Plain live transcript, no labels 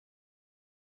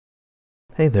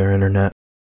Hey there, Internet.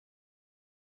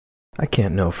 I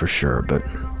can't know for sure, but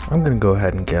I'm gonna go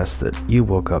ahead and guess that you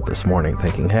woke up this morning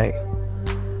thinking, hey,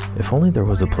 if only there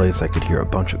was a place I could hear a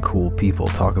bunch of cool people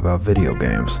talk about video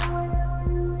games.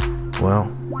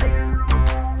 Well,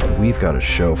 we've got a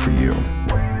show for you.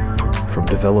 From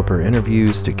developer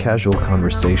interviews to casual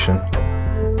conversation,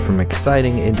 from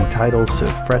exciting indie titles to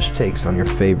fresh takes on your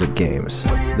favorite games,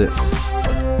 this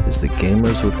is the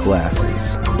Gamers with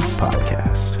Glasses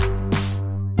podcast.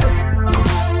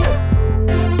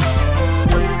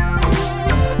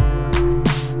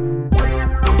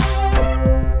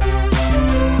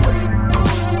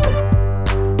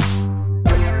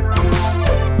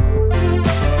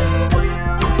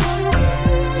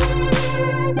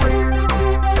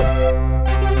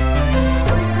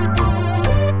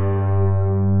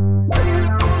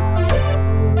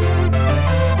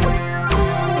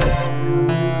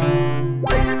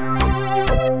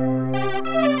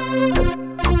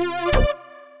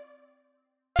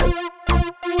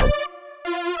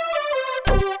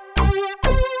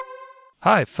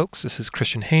 Hi, folks. This is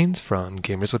Christian Haynes from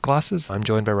Gamers with Glasses. I'm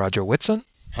joined by Roger Whitson.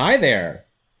 Hi there.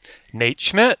 Nate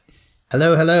Schmidt.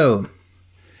 Hello, hello.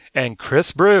 And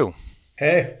Chris Brew.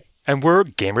 Hey. And we're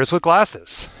Gamers with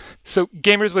Glasses. So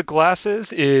Gamers with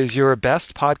Glasses is your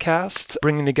best podcast,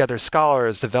 bringing together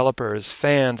scholars, developers,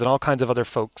 fans, and all kinds of other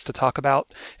folks to talk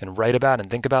about and write about and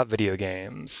think about video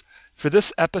games. For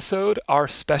this episode, our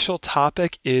special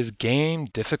topic is game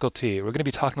difficulty. We're going to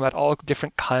be talking about all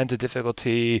different kinds of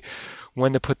difficulty,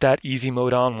 when to put that easy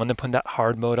mode on, when to put that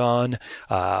hard mode on,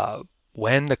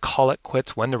 when to call it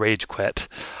quits, when to rage quit.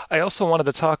 I also wanted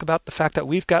to talk about the fact that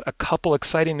we've got a couple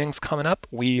exciting things coming up.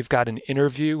 We've got an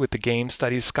interview with the game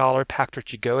studies scholar Patrick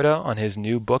Jagoda on his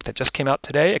new book that just came out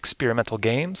today, Experimental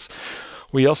Games.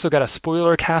 We also got a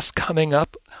spoiler cast coming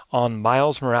up on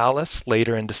Miles Morales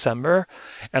later in December,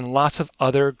 and lots of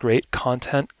other great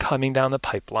content coming down the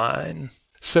pipeline.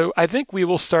 So I think we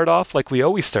will start off like we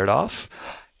always start off,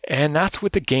 and that's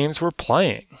with the games we're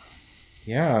playing.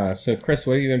 Yeah, so Chris,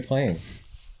 what have you been playing?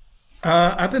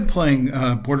 I've been playing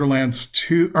Borderlands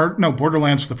 2,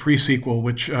 Borderlands the pre-sequel,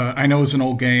 which I know is an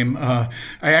old game. I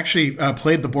actually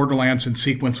played the Borderlands in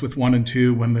sequence with 1 and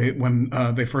 2 when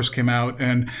they first came out,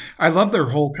 and I love their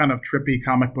whole kind of trippy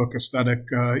comic book aesthetic.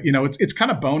 It's kind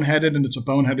of boneheaded, and it's a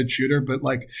boneheaded shooter,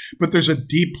 but there's a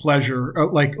deep pleasure,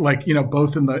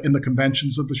 both in the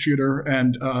conventions of the shooter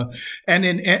and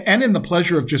in the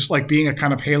pleasure of just like being a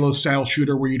kind of Halo style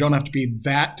shooter where you don't have to be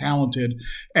that talented,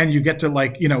 and you get to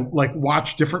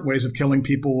watch different ways of killing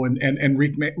people and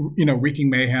wreaking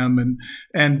mayhem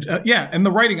and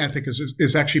the writing I think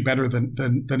is actually better than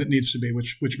it needs to be,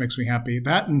 which makes me happy.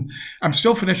 That, and I'm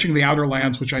still finishing the Outer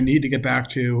Lands, which I need to get back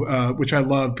to, which I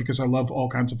love because I love all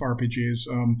kinds of RPGs,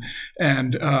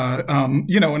 and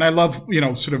I love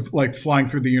sort of like flying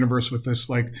through the universe with this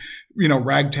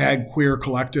ragtag queer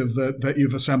collective that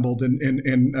you've assembled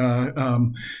in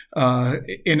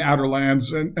Outer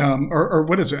Lands or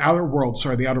what is it? Outer Worlds.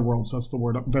 Sorry, the Outer Worlds. That's the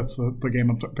word. That's the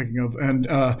game I'm thinking of. And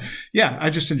I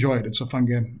just enjoy it. It's a fun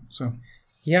game. So.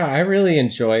 Yeah, I really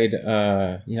enjoyed,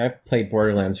 I've played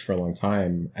Borderlands for a long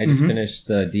time. I just finished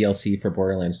the DLC for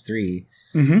Borderlands 3,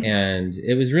 and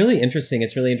it was really interesting.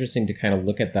 It's really interesting to kind of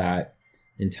look at that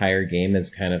entire game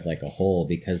as kind of like a whole,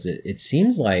 because it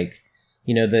seems like,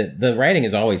 the writing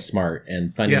is always smart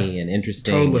and funny and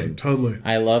interesting. Totally.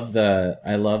 I love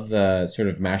the sort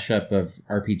of mashup of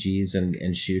RPGs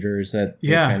and shooters that they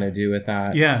kind of do with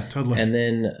that. Yeah, totally. And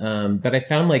then, but I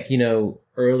found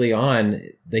early on,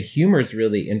 the humor is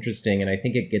really interesting, and I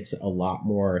think it gets a lot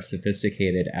more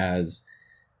sophisticated as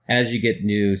you get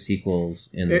new sequels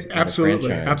in the absolutely.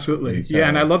 And so,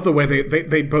 and I love the way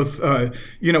they both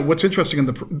what's interesting in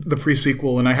the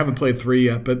pre-sequel, and I haven't played 3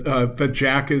 yet, but that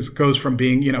Jack goes from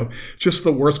being just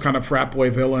the worst kind of frat boy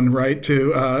villain, right,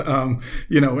 to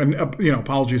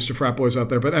apologies to frat boys out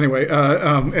there, but anyway,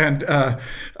 to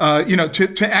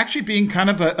actually being kind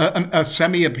of a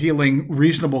semi-appealing,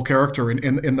 reasonable character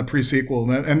in the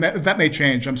pre-sequel, and that may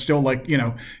change. I'm still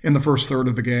in the first third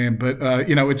of the game, but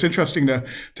it's interesting to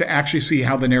actually see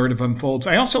how the narrative unfolds.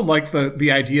 I also like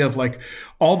the idea of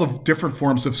all the different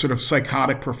forms of sort of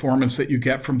psychotic performance that you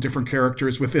get from different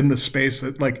characters within the space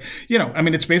that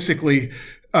it's basically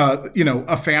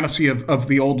a fantasy of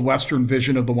the old Western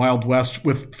vision of the Wild West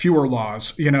with fewer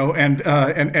laws,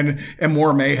 and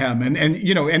more mayhem.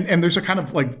 And there's a kind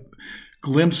of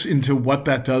glimpse into what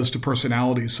that does to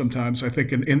personalities sometimes, I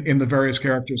think, in the various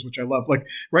characters, which I love. Like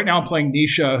right now I'm playing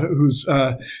Nisha, who's,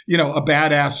 a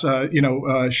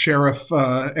badass, sheriff,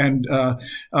 and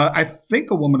I think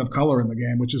a woman of color in the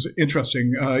game, which is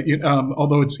interesting.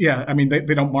 Although it's,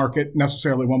 they don't mark it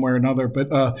necessarily one way or another,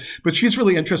 but she's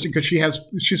really interesting because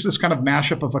she's this kind of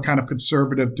mashup of a kind of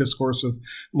conservative discourse of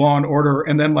law and order,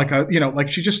 and then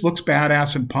she just looks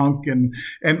badass and punk and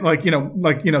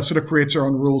sort of creates her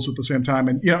own rules at the same time.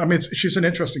 And she's an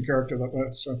interesting character that way.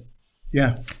 So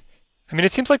yeah. I mean,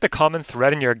 it seems like the common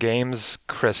thread in your games,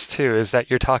 Chris, too, is that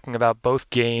you're talking about both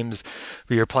games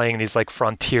where you're playing these like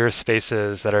frontier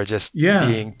spaces that are just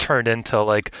being turned into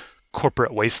like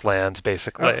corporate wastelands,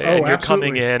 basically. And you're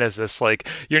coming in as this like,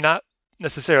 you're not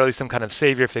necessarily some kind of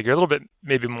savior figure, a little bit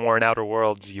maybe more in Outer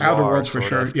Worlds. Outer Worlds for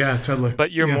sure. Yeah, totally.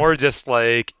 But you're more just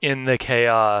like in the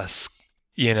chaos,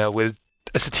 with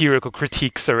a satirical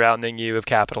critique surrounding you of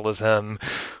capitalism,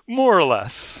 more or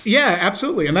less. Yeah,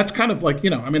 absolutely. And that's kind of like,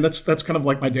 that's kind of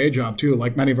like my day job too,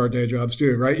 like many of our day jobs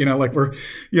do, right? Like we're,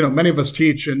 many of us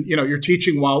teach, and, you're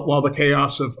teaching while the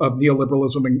chaos of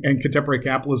neoliberalism and contemporary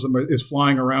capitalism is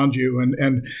flying around you.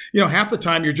 And half the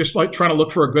time you're just like trying to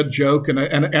look for a good joke and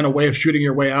a way of shooting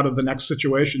your way out of the next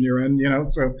situation you're in,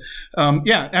 So,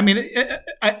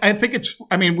 I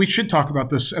think we should talk about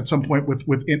this at some point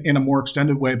in a more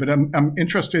extended way, but I'm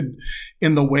interested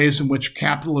in the ways in which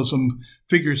capitalism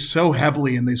figures so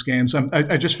heavily in these games.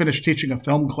 I just finished teaching a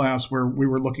film class where we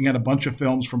were looking at a bunch of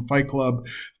films from Fight Club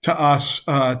to Us,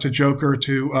 to Joker,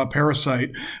 to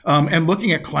Parasite, and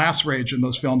looking at class rage in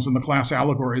those films and the class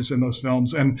allegories in those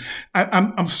films. And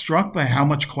I'm struck by how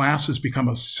much class has become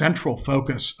a central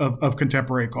focus of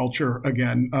contemporary culture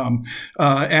again.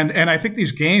 And I think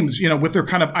these games, with their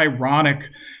kind of ironic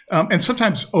and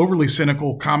sometimes overly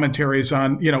cynical commentaries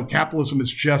on, capitalism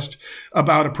is just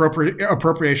about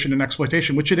appropriation and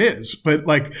exploitation, which it is. But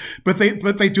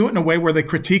they do it in a way where they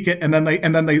critique it and then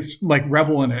they like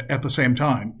revel in it at the same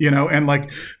time, And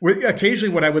like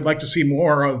occasionally, what I would like to see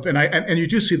more of, and you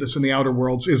do see this in the Outer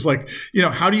Worlds, is like,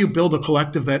 how do you build a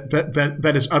collective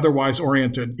that is otherwise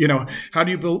oriented? How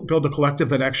do you build a collective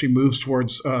that actually moves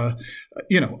towards, a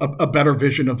better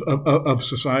vision of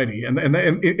society? And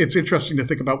it's interesting to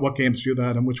think about what games do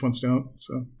that and which ones don't.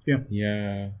 So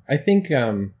yeah, I think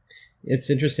it's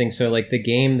interesting. So like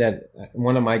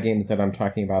one of my games that I'm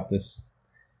talking about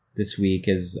this week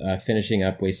is finishing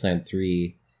up Wasteland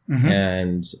 3,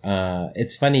 and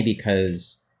it's funny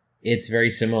because it's very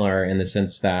similar in the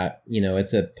sense that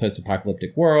it's a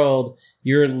post-apocalyptic world.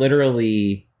 You're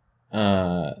literally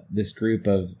this group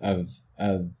of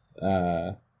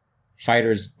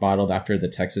fighters modeled after the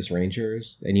Texas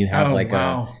Rangers, and you have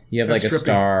a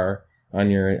star on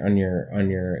your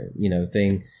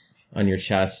thing on your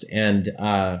chest, and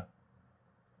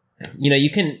you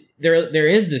can there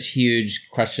is this huge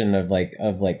question of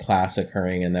class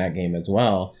occurring in that game as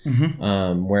well,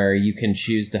 where you can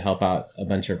choose to help out a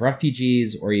bunch of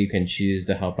refugees, or you can choose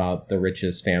to help out the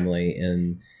richest family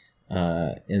in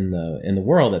the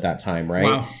world at that time, right?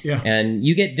 Wow. Yeah. And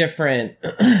you get different,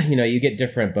 you get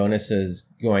different bonuses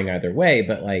going either way,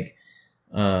 but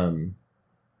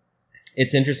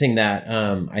it's interesting that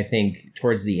I think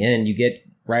towards the end you get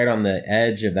right on the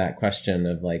edge of that question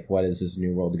of like, what is this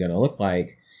new world going to look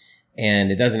like?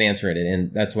 And it doesn't answer it,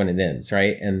 and that's when it ends,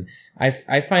 right? And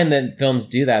I find that films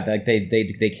do that, like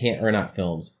they can't, or not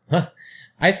films.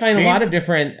 I find a lot of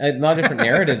different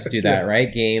narratives do that,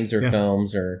 right? Games or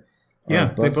films or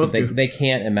books, they both do. They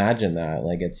can't imagine that.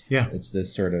 Like it's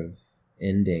this sort of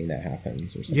ending that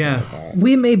happens or something like that.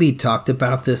 We maybe talked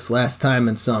about this last time,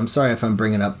 and so I'm sorry if I'm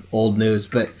bringing up old news,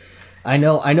 but I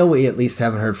know we at least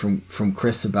haven't heard from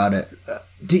Chris about it.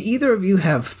 Do either of you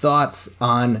have thoughts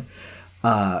on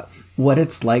what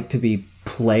it's like to be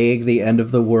playing the end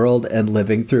of the world and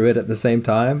living through it at the same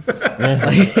time?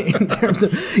 Like, in terms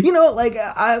of,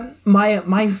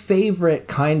 my favorite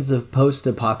kinds of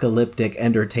post-apocalyptic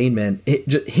entertainment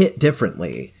hit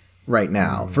differently right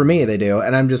now. For me, they do,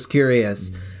 and I'm just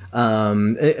curious,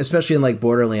 especially in like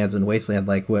Borderlands and Wasteland.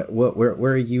 Like, where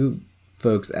are you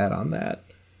folks at on that?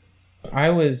 I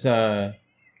was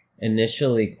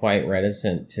initially quite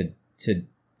reticent to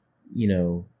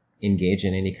engage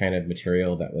in any kind of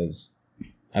material that was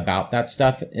about that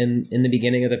stuff in the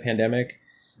beginning of the pandemic.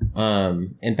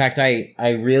 In fact, I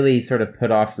really sort of put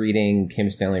off reading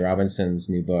Kim Stanley Robinson's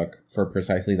new book for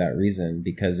precisely that reason,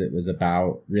 because it was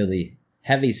about really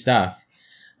heavy stuff.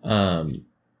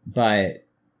 But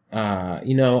I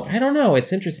don't know.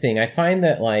 It's interesting. I find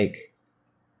that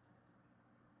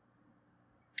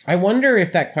I wonder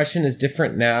if that question is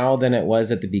different now than it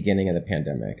was at the beginning of the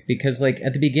pandemic, because like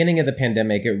at the beginning of the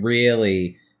pandemic, it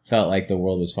really felt like the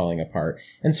world was falling apart.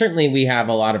 And certainly we have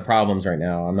a lot of problems right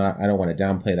now. I don't want to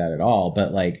downplay that at all,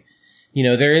 but like, you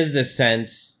know, there is this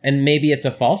sense, and maybe it's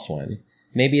a false one.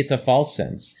 Maybe it's a false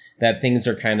sense that things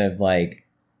are kind of like,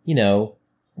 you know,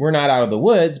 we're not out of the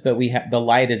woods, but the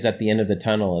light is at the end of the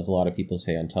tunnel, as a lot of people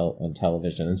say on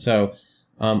television. And so,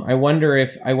 I wonder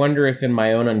if in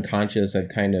my own unconscious, I've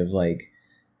kind of like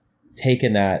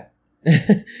taken that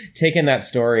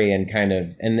story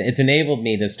and it's enabled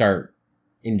me to start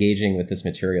engaging with this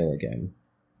material again.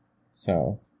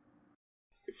 So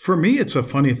for me, it's a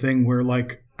funny thing where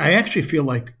like, I actually feel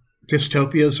like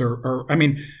dystopias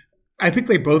I think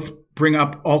they both bring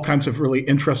up all kinds of really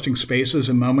interesting spaces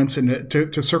and moments. And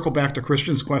to circle back to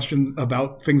Christian's question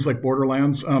about things like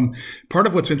Borderlands, part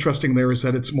of what's interesting there is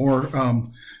that it's more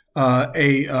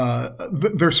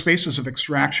they're spaces of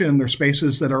extraction. They're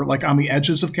spaces that are like on the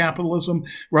edges of capitalism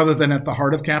rather than at the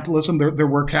heart of capitalism. They're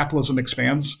where capitalism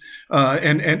expands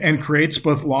and creates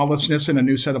both lawlessness and a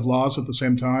new set of laws at the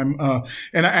same time.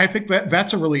 And I think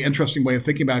that's a really interesting way of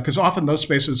thinking about it, because often those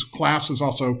spaces, class is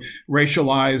also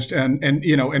racialized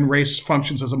and race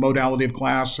functions as a modality of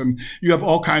class. And you have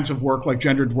all kinds of work like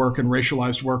gendered work and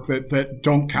racialized work that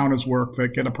don't count as work,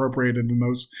 that get appropriated in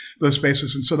those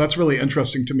spaces. And so that's really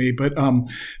interesting to me. But on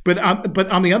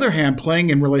the other hand,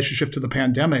 playing in relationship to the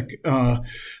pandemic, I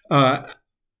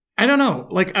don't know.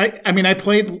 Like I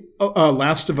played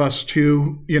Last of Us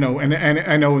 2, you know, and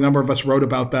I know a number of us wrote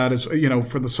about that as you know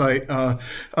for the site.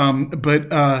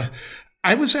 But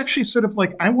I was actually sort of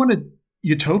like I wanted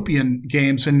utopian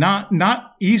games and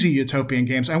not easy utopian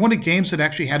games. I wanted games that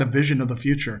actually had a vision of the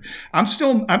future.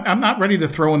 I'm not ready to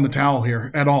throw in the towel here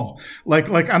at all.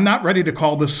 Like I'm not ready to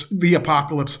call this the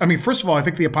apocalypse. I mean, first of all, I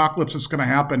think the apocalypse that's going to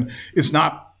happen is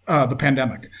not the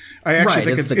pandemic. I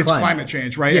actually think it's climate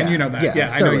change, right? Yeah, and you know that. Yeah,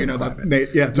 I know you know that.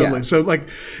 Yeah, totally. Yeah. So like,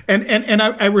 and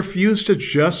I refuse to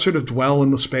just sort of dwell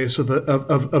in the space of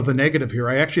the negative here.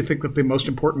 I actually think that the most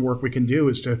important work we can do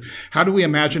is how do we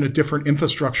imagine a different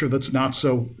infrastructure that's not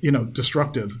so, you know,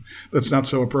 destructive, that's not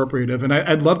so appropriative. And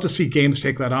I'd love to see games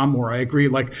take that on more. I agree.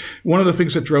 Like one of the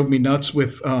things that drove me nuts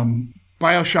with,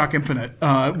 BioShock Infinite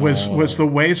was the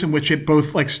ways in which it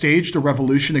both like staged a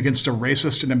revolution against a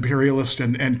racist and imperialist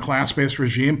and class-based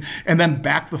regime, and then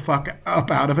backed the fuck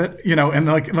up out of it, you know, and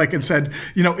like it said,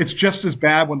 you know, it's just as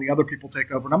bad when the other people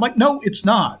take over. And I'm like, no, it's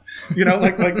not, you know,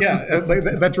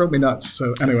 that drove me nuts.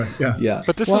 So anyway, yeah.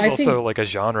 But this is also like a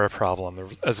genre problem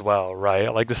as well,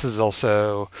 right? Like this is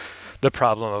also the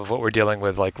problem of what we're dealing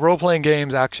with, like role-playing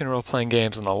games, action role-playing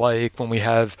games, and the like, when we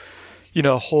have, you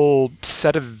know, a whole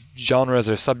set of genres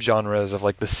or subgenres of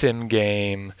like the sim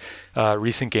game,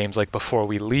 recent games like Before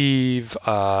We Leave,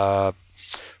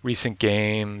 recent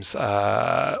games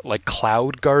like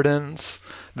Cloud Gardens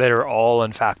that are all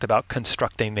in fact about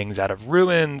constructing things out of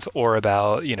ruins, or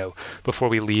about, you know, Before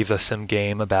We Leave, a sim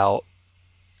game about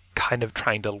kind of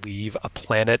trying to leave a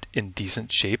planet in decent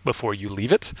shape before you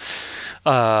leave it.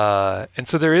 And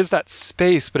so there is that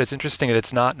space, but it's interesting that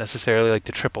it's not necessarily like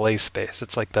the AAA space.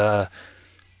 It's like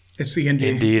it's the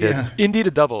indie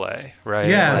to double A, right?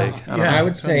 Yeah. Like, I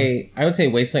would say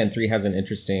Wasteland 3 has an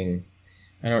interesting,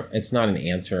 it's not an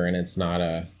answer, and it's not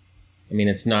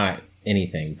it's not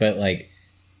anything, but like,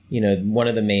 you know, one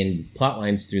of the main plot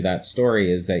lines through that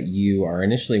story is that you are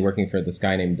initially working for this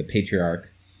guy named the Patriarch,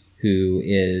 who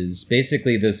is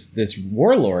basically this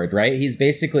warlord, right? He's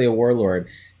basically a warlord,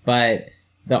 but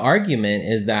the argument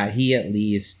is that he at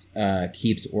least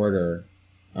keeps order,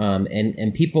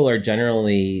 and people are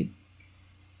generally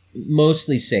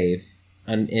mostly safe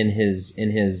in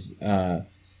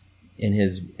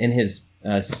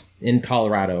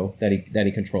Colorado that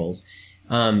he controls,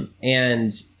 but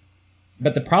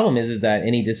the problem is that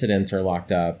any dissidents are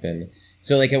locked up, and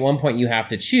so like at one point you have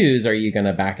to choose: are you going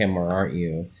to back him or aren't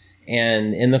you?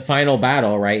 And in the final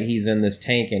battle, right, he's in this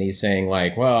tank and he's saying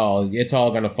like, well, it's all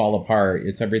going to fall apart.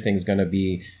 Everything's going to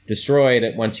be destroyed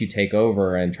once you take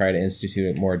over and try to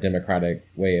institute a more democratic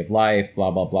way of life,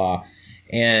 blah, blah, blah.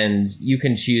 And you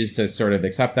can choose to sort of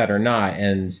accept that or not.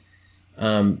 And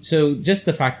so just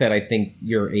the fact that I think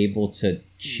you're able to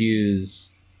choose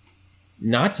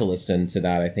not to listen to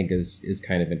that, I think is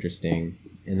kind of interesting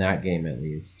in that game, at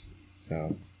least.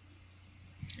 So,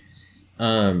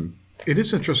 it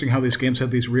is interesting how these games have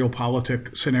these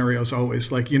realpolitik scenarios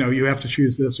always. Like, you know, you have to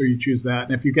choose this or you choose that.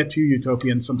 And if you get too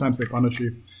utopian, sometimes they punish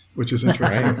you, which is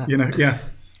interesting. Right. You know, yeah.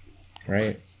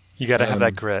 Right. You got to have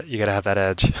that grit. You got to have that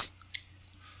edge.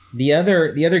 The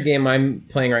other game I'm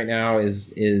playing right now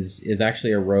is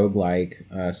actually a roguelike,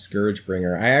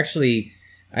 Scourgebringer.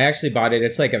 I actually bought it.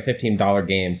 It's like a $15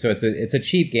 game, so it's a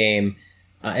cheap game.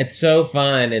 It's so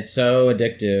fun. It's so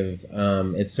addictive.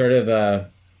 It's sort of a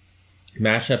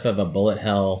mashup of a bullet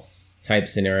hell type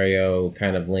scenario,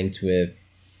 kind of linked with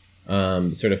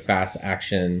sort of fast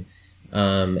action.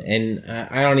 And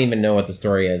I don't even know what the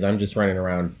story is. I'm just running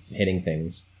around hitting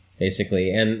things,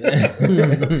 basically. And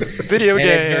video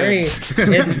games.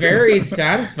 It's very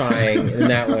satisfying in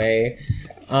that way.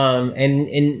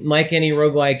 And like any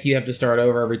roguelike, you have to start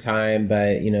over every time.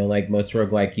 But, like most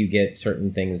roguelike, you get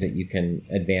certain things that you can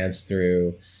advance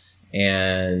through.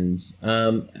 And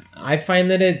I find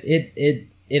that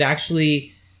it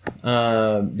actually,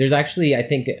 there's actually, I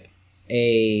think,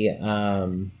 a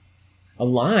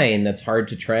line that's hard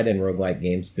to tread in roguelike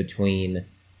games between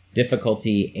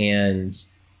difficulty and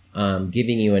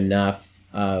giving you enough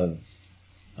of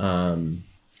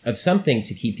something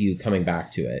to keep you coming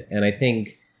back to it. And I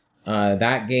think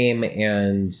that game,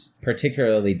 and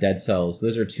particularly Dead Cells,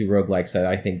 those are two roguelikes that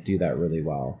I think do that really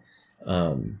well.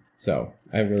 So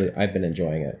I've been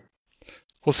enjoying it.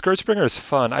 Well, Scourgebringer is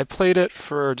fun. I played it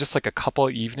for just like a couple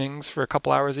evenings for a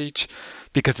couple hours each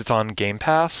because it's on Game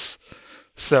Pass.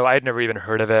 So I had never even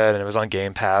heard of it, and it was on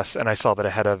Game Pass, and I saw that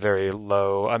it had a very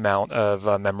low amount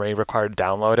of memory required to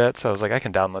download it. So I was like, I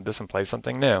can download this and play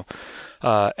something new.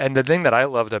 And the thing that I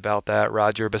loved about that,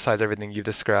 Roger, besides everything you've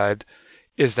described,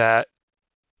 is that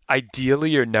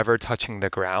ideally you're never touching the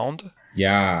ground.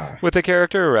 Yeah. With the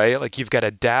character, right? Like you've got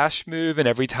a dash move, and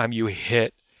every time you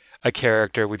hit a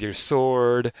character with your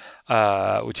sword,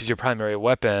 which is your primary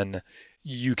weapon,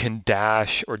 you can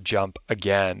dash or jump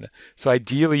again. So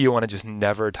ideally you want to just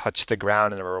never touch the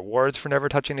ground, and the rewards for never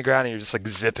touching the ground, and you're just like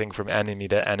zipping from enemy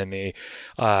to enemy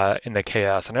in the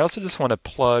chaos. And I also just want to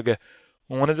plug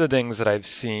one of the things that I've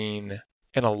seen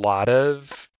in a lot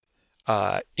of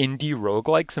indie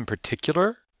roguelikes in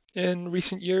particular in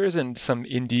recent years, and some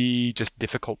indie just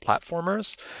difficult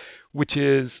platformers, which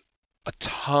is a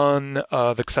ton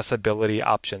of accessibility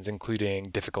options, including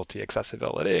difficulty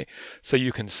accessibility. So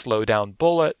you can slow down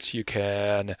bullets, you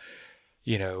can,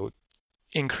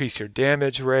 increase your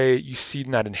damage rate. You've seen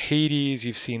that in Hades,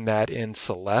 you've seen that in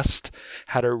Celeste,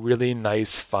 had a really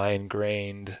nice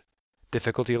fine-grained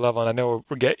difficulty level. And I know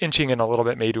we're inching in a little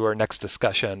bit maybe to our next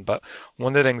discussion, but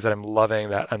one of the things that I'm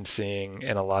loving that I'm seeing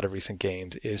in a lot of recent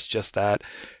games is just that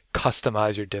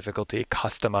customize your difficulty,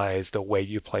 customize the way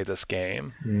you play this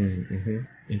game. Mm-hmm.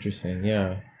 Interesting.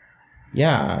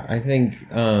 Yeah, I think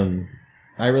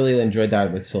I really enjoyed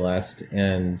that with Celeste,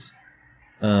 and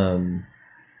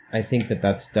I think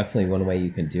that's definitely one way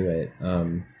you can do it.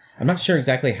 I'm not sure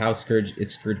exactly how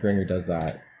Scourgebringer does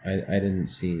that. I didn't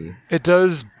see. It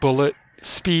does bullet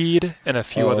speed and a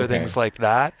few other things like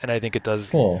that, and I think it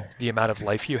does the amount of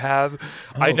life you have.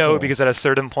 I know because at a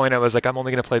certain point I was like, I'm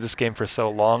only going to play this game for so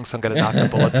long, so I'm going to knock the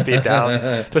bullet speed down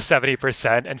to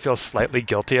 70% and feel slightly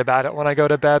guilty about it when I go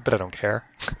to bed, but I don't care.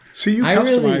 So you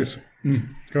customize.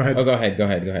 Go ahead. Oh, go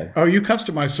ahead. Oh, you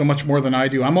customize so much more than I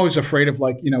do. I'm always afraid of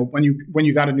when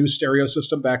you got a new stereo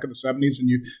system back in the 70s and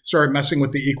you started messing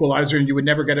with the equalizer and you would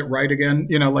never get it right again.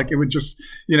 It would just,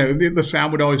 the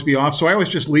sound would always be off. So I always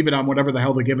just leave it on whatever the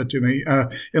hell they give it to me,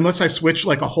 unless I switch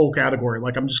like a whole category.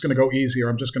 Like I'm just going to go easy or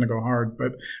I'm just going to go hard.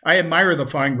 But I admire the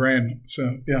fine grain.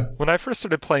 So yeah. When I first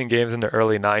started playing games in the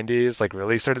early 90s, like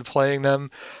really started playing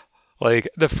them, like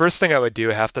the first thing I would do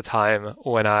half the time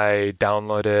when I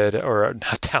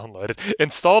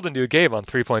installed a new game on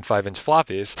 3.5-inch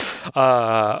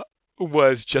floppies,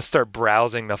 was just start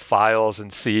browsing the files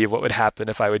and see what would happen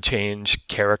if I would change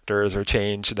characters or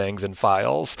change things in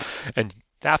files. And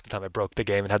half the time I broke the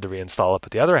game and had to reinstall it,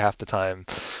 but the other half the time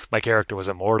my character was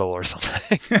immortal or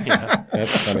something.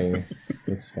 That's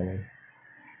funny.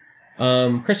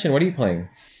 Christian, what are you playing?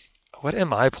 What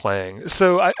am I playing?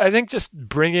 So I think just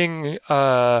bringing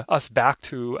us back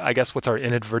to, I guess, what's our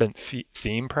inadvertent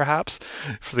theme, perhaps,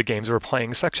 for the games we're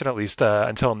playing section, at least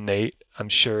until Nate, I'm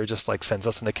sure, just like sends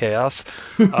us into chaos.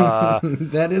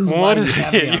 That is why you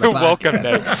have me on the You're welcome,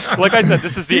 Nate. Like I said,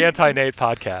 this is the anti-Nate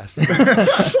podcast.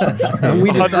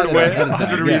 We decided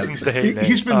 100 reasons to hate Nate.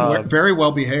 He's been very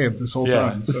well behaved this whole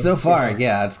time. So far,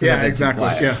 yeah. It's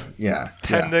exactly. Yeah.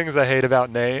 10 things I hate about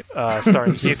Nate,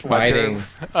 starring Heath Ledger.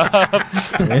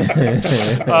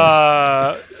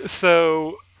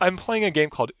 So I'm playing a game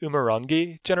called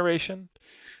Umurangi Generation,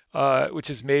 which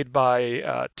is made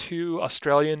by two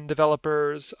Australian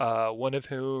developers, one of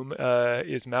whom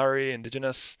is Maori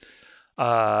Indigenous,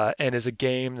 and is a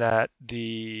game that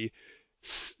the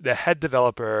head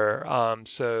developer,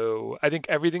 so I think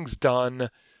everything's done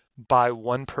by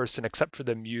one person except for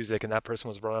the music, and that person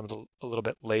was brought on a little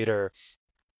bit later.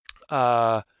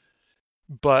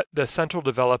 but the central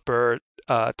developer,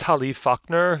 Tali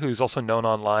Faulkner, who's also known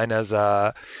online as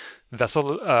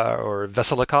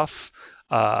Veselikov,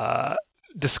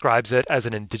 describes it as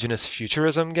an indigenous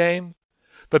futurism game.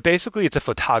 But basically, it's a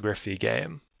photography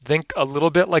game. Think a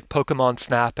little bit like Pokemon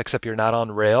Snap, except you're not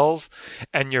on rails,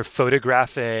 and you're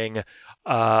photographing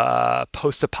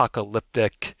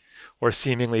post-apocalyptic or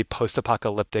seemingly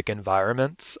post-apocalyptic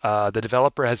environments. The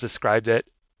developer has described it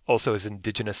also as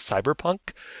indigenous cyberpunk,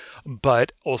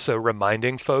 but also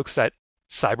reminding folks that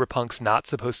cyberpunk's not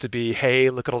supposed to be, hey,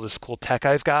 look at all this cool tech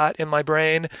I've got in my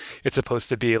brain. It's supposed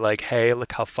to be like, hey,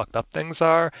 look how fucked up things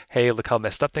are. Hey, look how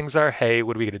messed up things are. Hey,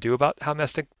 what are we going to do about how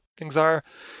messed up things are?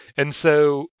 And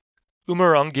so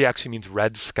Umurangi actually means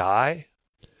red sky.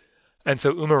 And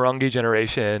so Umurangi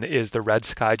generation is the red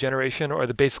sky generation, or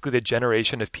basically the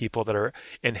generation of people that are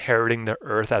inheriting the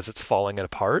earth as it's falling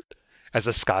apart, as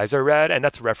the skies are red. And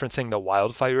that's referencing the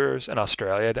wildfires in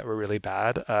Australia that were really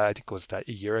bad. I think it was that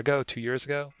a year ago, 2 years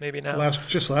ago, maybe now.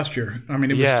 Just last year. I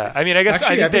mean, it was. Yeah, I mean, I guess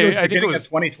actually, I think it was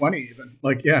 2020 even.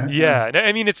 Like, yeah. Yeah,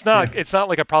 I mean, it's not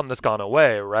like a problem that's gone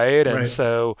away, right? And Right.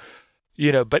 so,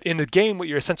 but in the game, what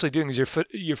you're essentially doing is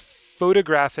you're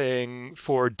photographing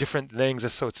for different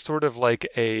things. So it's sort of like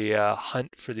a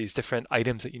hunt for these different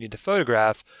items that you need to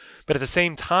photograph. But at the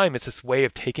same time, it's this way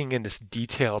of taking in this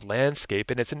detailed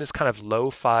landscape, and it's in this kind of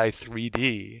lo-fi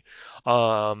 3D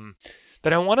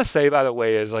that I want to say, by the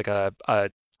way, is like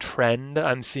a trend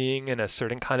I'm seeing in a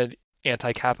certain kind of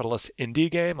anti-capitalist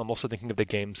indie game. I'm also thinking of the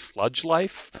game Sludge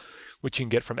Life, which you can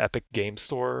get from Epic Game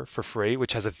Store for free,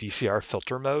 which has a VCR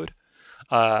filter mode.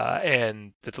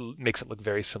 And it makes it look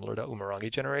very similar to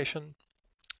Umurangi Generation.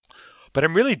 But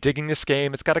I'm really digging this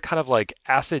game. It's got a kind of like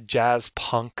acid jazz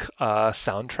punk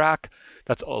soundtrack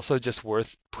that's also just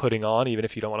worth putting on, even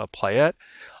if you don't want to play it.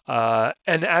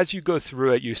 And as you go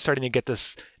through it, you're starting to get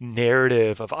this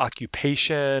narrative of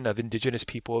occupation, of indigenous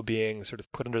people being sort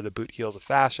of put under the boot heels of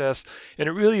fascists. And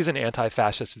it really is an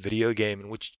anti-fascist video game in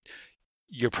which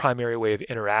your primary way of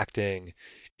interacting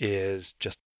is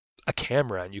just a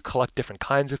camera, and you collect different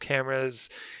kinds of cameras,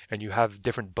 and you have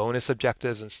different bonus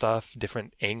objectives and stuff,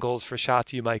 different angles for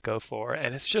shots you might go for.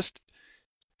 And it's just,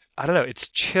 I don't know, it's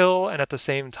chill, and at the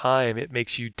same time it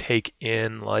makes you take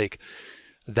in like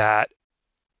that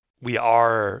we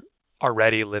are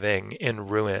already living in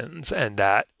ruins, and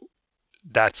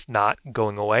that's not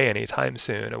going away anytime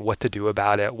soon, and what to do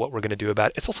about it, what we're going to do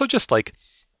about it. It's also just like,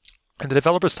 and the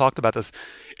developers talked about this,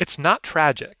 it's not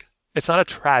tragic. It's not a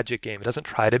tragic game. It doesn't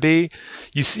try to be.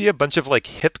 You see a bunch of like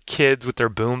hip kids with their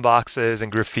boom boxes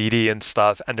and graffiti and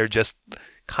stuff, and they're just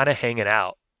kind of hanging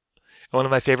out. And one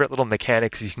of my favorite little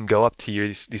mechanics is you can go up to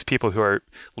these people who are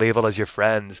labeled as your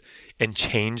friends and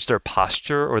change their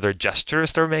posture or their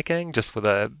gestures they're making just with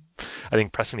I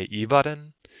think pressing the E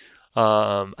button.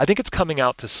 I think it's coming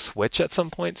out to Switch at some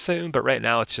point soon, but right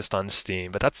now it's just on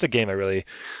Steam. But that's the game I really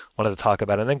wanted to talk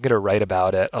about, and I'm going to write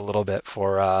about it a little bit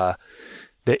for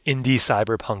the Indie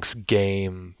Cyberpunks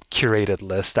game curated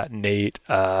list that Nate,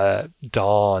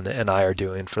 Dawn, and I are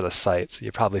doing for the site. So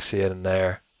you probably see it in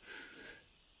there.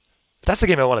 That's the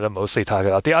game I wanted to mostly talk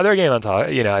about. The other game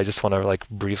I just want to like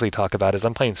briefly talk about is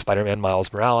I'm playing Spider-Man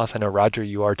Miles Morales. I know, Roger,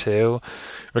 you are too.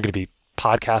 We're going to be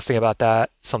podcasting about that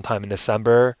sometime in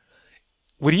December.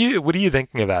 What are you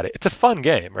thinking about it? It's a fun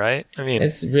game, right? I mean,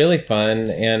 it's really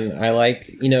fun, and I like,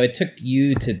 it took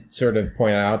you to sort of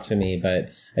point it out to me,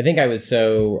 but I think I was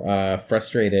so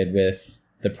frustrated with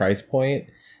the price point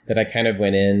that I kind of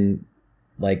went in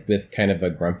like with kind of a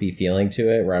grumpy feeling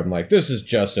to it, where I'm like, this is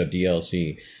just a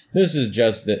DLC. This is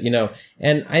just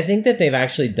and I think that they've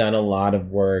actually done a lot of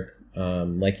work,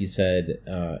 like you said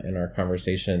in our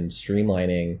conversation,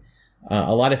 streamlining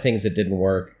a lot of things that didn't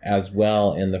work as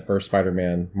well in the first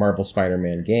Marvel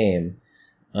Spider-Man game.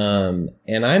 And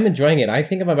I'm enjoying it. I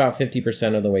think I'm about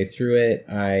 50% of the way through it.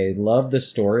 I love the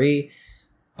story.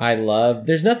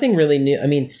 There's nothing really new. I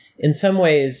mean, in some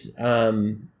ways,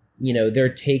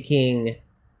 they're taking,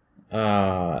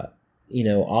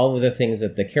 all of the things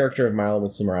that the character of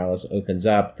Miles Morales opens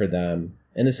up for them.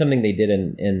 And it's something they did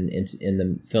in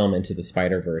the film Into the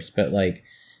Spider-Verse, but like,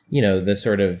 the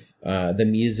sort of the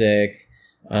music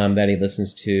that he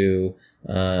listens to,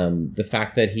 the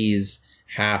fact that he's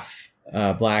half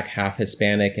black, half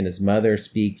Hispanic, and his mother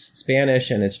speaks Spanish,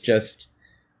 and it's just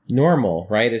normal,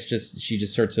 right? It's just, she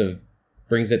just sorts of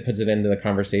puts it into the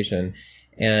conversation,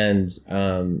 and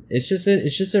it's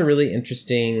just a really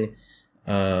interesting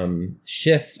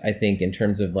shift, I think, in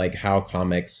terms of like how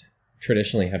comics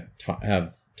traditionally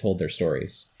have told their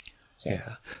stories. So.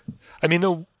 Yeah, I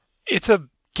mean, it's a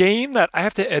game that I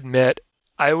have to admit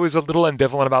I was a little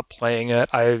ambivalent about playing it.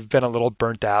 I've been a little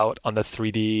burnt out on the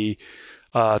 3D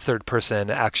third-person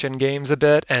action games a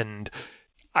bit, and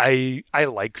I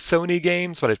like Sony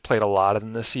games, but I've played a lot of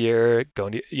them this year.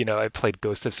 I played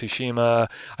Ghost of Tsushima,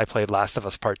 I played Last of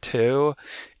Us Part 2,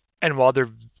 and while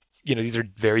these are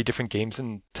very different games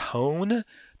in tone,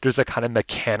 there's a kind of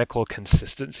mechanical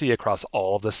consistency across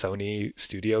all of the Sony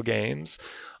studio games.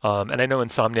 And I know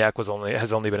Insomniac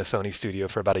has only been a Sony studio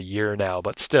for about a year now,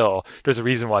 but still, there's a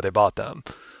reason why they bought them.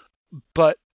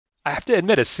 But I have to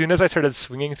admit, as soon as I started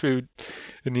swinging through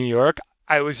New York,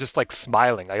 I was just like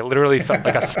smiling. I literally felt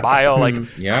like a smile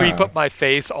creep up my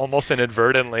face almost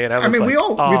inadvertently, and we've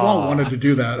all wanted to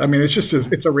do that. I mean,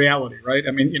 it's a reality, right?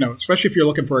 I mean, especially if you're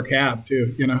looking for a cab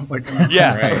too, right?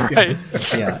 Right.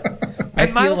 Yeah. I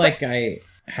feel like I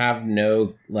have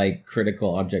no like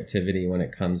critical objectivity when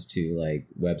it comes to like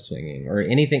web swinging or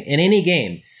anything in any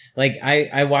game. Like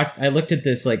I looked at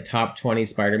this like top 20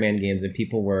 Spider-Man games, and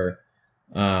people were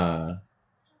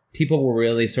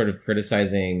really sort of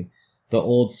criticizing the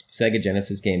old Sega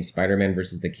Genesis game, Spider-Man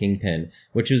versus the Kingpin,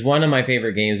 which was one of my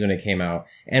favorite games when it came out.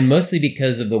 And mostly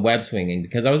because of the web swinging,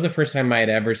 because that was the first time I had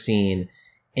ever seen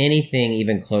anything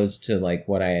even close to like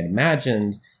what I had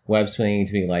imagined web swinging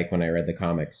to be like when I read the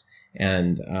comics.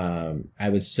 And I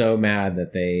was so mad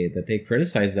that they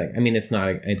criticized that. I mean, it's not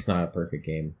a perfect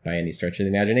game by any stretch of the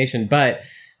imagination, but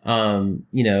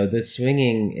the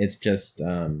swinging is just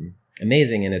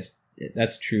amazing, and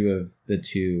that's true of the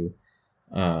two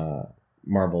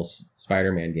Marvel's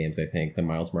Spider-Man games. I think the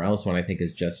Miles Morales one, I think,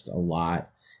 is just a lot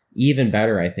even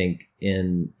better, I think,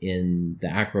 in the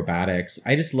acrobatics.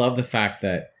 I just love the fact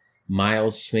that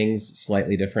Miles swings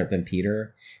slightly different than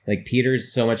Peter. Like,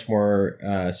 Peter's so much more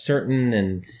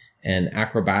certain and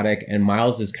acrobatic, and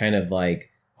Miles is kind of like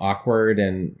awkward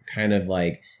and kind of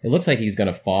like, it looks like he's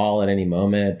going to fall at any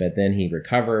moment, but then he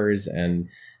recovers. And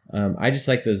I just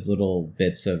like those little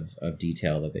bits of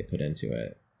detail that they put into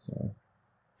it.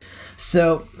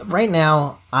 So right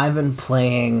now I've been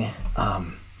playing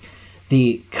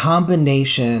the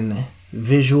combination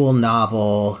visual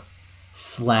novel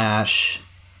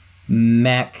 /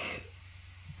 mech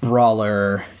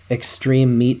brawler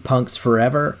Extreme Meat Punks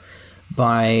Forever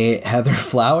by Heather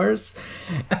Flowers.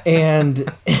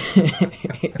 And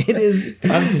it is...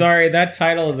 I'm sorry, that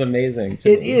title is amazing.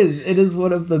 It is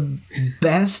one of the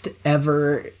best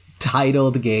ever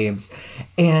titled games,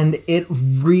 and it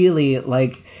really,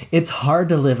 like, it's hard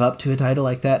to live up to a title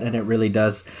like that, and it really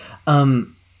does. I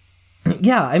mean,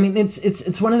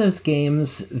 it's one of those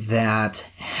games that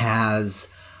has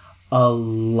a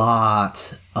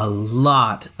lot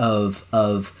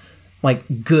of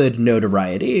like good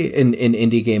notoriety in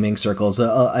indie gaming circles.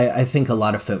 I think a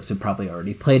lot of folks have probably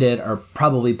already played it, are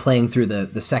probably playing through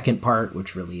the second part,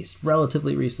 which released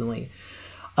relatively recently.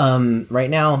 Right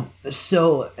now.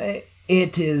 So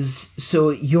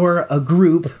you're a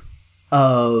group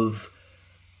of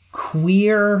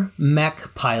queer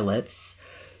mech pilots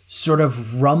sort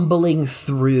of rumbling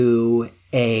through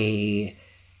a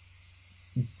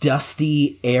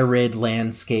dusty, arid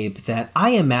landscape that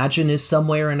I imagine is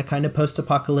somewhere in a kind of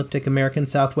post-apocalyptic American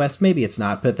Southwest. Maybe it's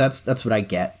not, but that's what I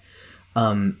get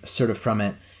sort of from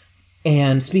it.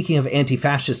 And speaking of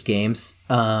anti-fascist games,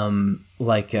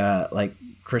 like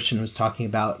Christian was talking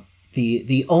about,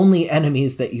 the only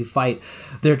enemies that you fight,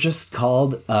 they're just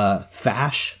called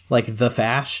fash, like the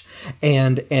fash,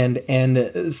 and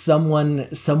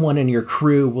someone in your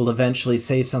crew will eventually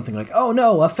say something like, "Oh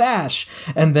no, a fash,"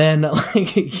 and then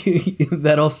like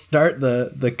that'll start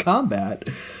the combat.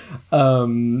 I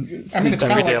mean, it's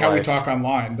kind of like how we talk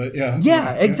online, but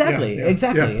exactly.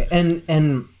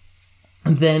 And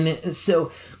then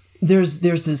so there's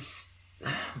this.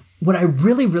 What I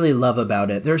really, really love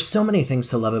about it, there's so many things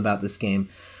to love about this game,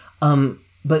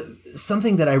 but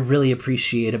something that I really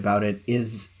appreciate about it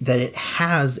is that it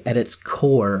has at its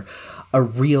core a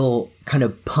real kind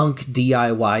of punk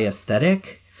DIY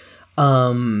aesthetic,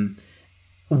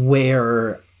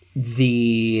 where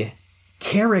the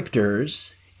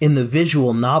characters in the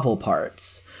visual novel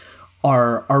parts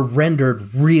are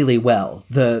rendered really well.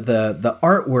 The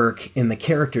artwork in the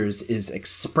characters is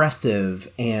expressive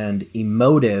and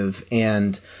emotive,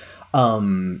 and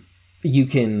you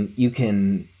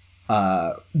can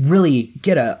really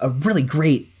get a really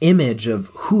great image of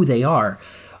who they are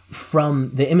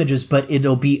from the images, but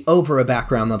it'll be over a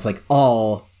background that's like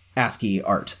all ASCII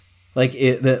art. Like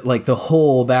the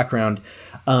whole background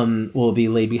will be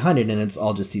laid behind it, and it's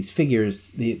all just these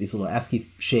figures, these little ASCII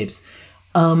shapes.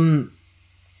 And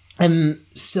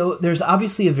so there's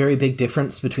obviously a very big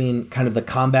difference between kind of the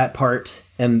combat part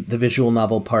and the visual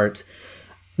novel part.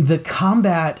 The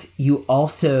combat, you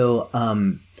also,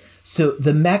 so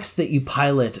the mechs that you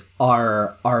pilot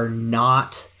are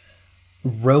not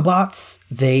robots.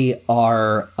 They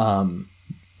are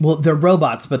well, they're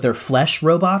robots, but they're flesh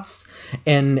robots,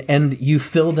 and you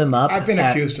fill them up. I've been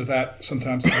accused of that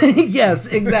sometimes. Yes,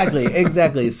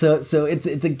 exactly. So it's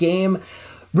a game.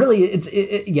 Really,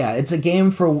 it's a game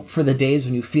for the days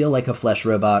when you feel like a flesh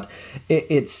robot.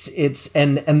 It's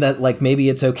and that like maybe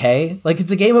it's okay. Like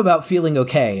it's a game about feeling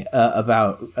okay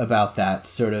about that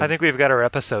sort of. I think we've got our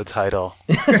episode title.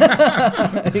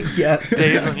 Yes.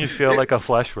 Days when you feel like a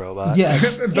flesh robot.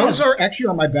 Yes. Those are actually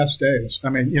on my best days. I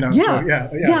mean, you know. Yeah.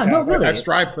 So, No, really. I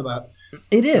strive for that.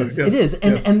 It is. So, yes, it is.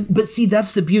 yes. And but see,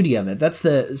 that's the beauty of it. That's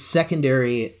the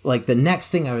secondary. Like the next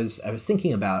thing I was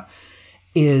thinking about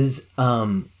is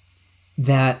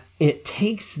that it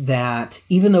takes that,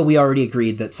 even though we already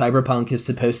agreed that cyberpunk is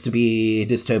supposed to be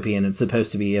dystopian and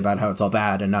supposed to be about how it's all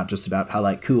bad and not just about how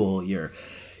like cool your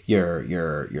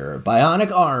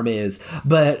bionic arm is,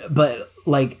 but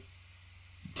like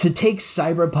to take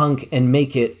cyberpunk and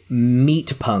make it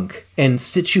meat punk and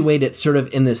situate it sort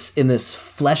of in this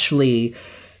fleshly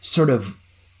sort of,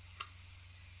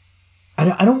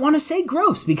 I don't want to say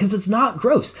gross because it's not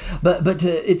gross, but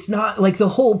it's not like the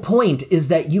whole point is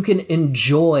that you can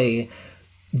enjoy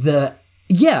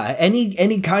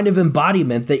any kind of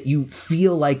embodiment that you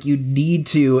feel like you need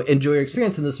to enjoy your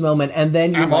experience in this moment, and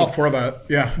then I'm all for that.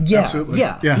 Yeah, absolutely.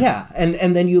 Yeah.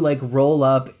 And then you like roll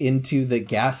up into the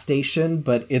gas station,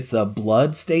 but it's a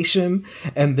blood station,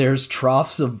 and there's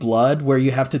troughs of blood where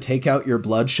you have to take out your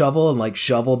blood shovel and like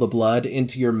shovel the blood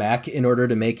into your mech in order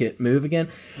to make it move again.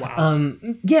 Wow.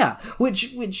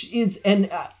 Which is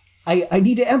and. I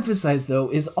need to emphasize, though,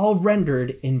 is all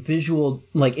rendered in visual,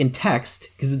 like in text,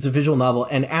 because it's a visual novel,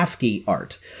 and ASCII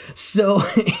art. So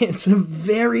it's a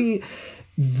very,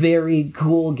 very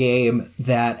cool game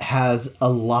that has a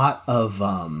lot of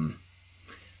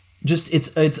just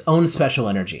its own special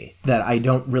energy that I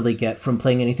don't really get from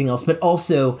playing anything else. But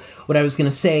also, what I was going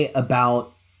to say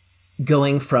about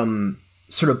going from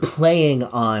sort of playing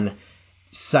on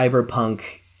cyberpunk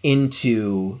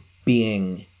into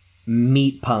being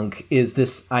meat punk is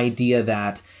this idea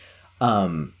that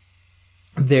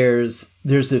there's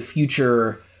a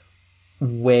future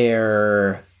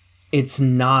where it's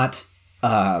not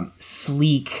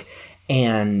sleek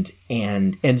and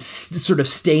sort of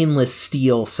stainless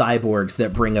steel cyborgs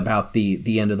that bring about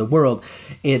the end of the world.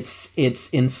 It's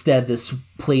instead this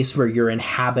place where you're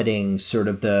inhabiting sort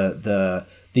of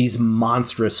these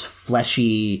monstrous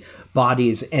fleshy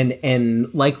bodies, and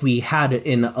like we had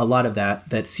in a lot of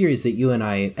that series that you and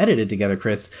I edited together,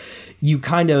 Chris, you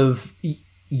kind of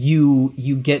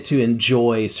you get to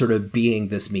enjoy sort of being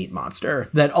this meat monster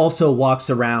that also walks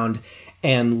around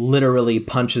and literally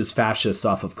punches fascists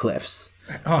off of cliffs.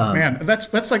 Oh man,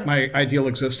 that's like my ideal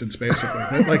existence,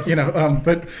 basically. Like, you know,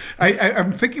 but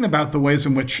I'm thinking about the ways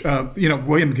in which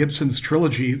William Gibson's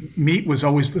trilogy, meat was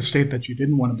always the state that you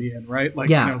didn't want to be in, right? Like,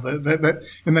 yeah. You know, that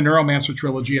in the Neuromancer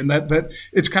trilogy, and that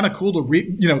it's kind of cool to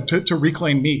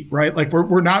reclaim meat, right? Like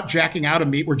we're not jacking out of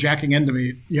meat, we're jacking into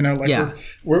meat. You know, like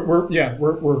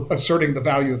we're asserting the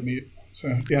value of meat. So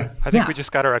yeah, I think we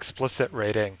just got our explicit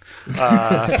rating. We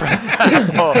talk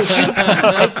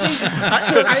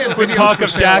of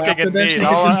jacking and meat.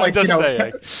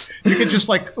 You can just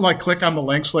like click on the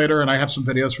links later, and I have some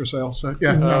videos for sale. So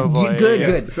yeah, oh boy,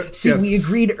 good. See, we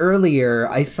agreed earlier.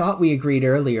 I thought we agreed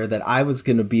earlier that I was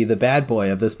going to be the bad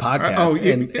boy of this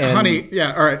podcast. Honey,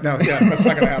 yeah, all right, no, yeah, that's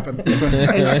not going to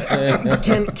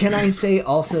happen. Can I say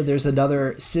also? There's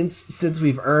another since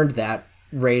we've earned that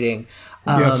rating.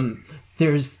 Yes.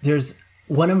 There's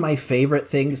one of my favorite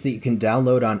things that you can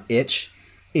download on itch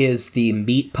is the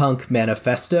Meat Punk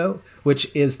Manifesto, which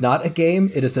is not a game.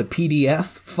 It is a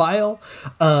PDF file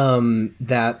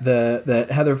that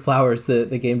Heather Flowers,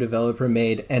 the game developer,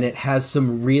 made, and it has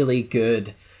some really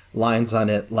good lines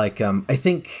on it. Like I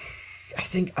think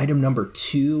item number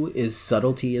 2 is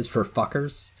subtlety is for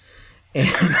fuckers. And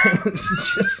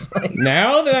it's just like,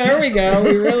 now there we go.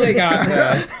 We really got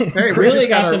Hey, really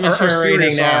got the mature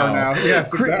rating now.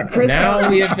 Yes, exactly. Now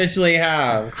we officially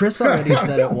have. Chris already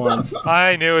said it once.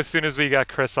 I knew as soon as we got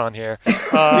Chris on here.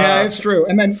 Yeah, it's true.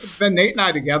 And then Nate and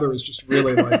I together is just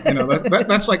really like, you know,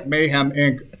 that's like Mayhem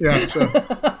Inc. Yeah. So.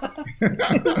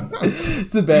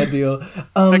 It's a bad deal.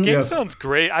 The game sounds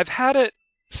great. I've had it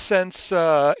since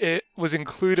it was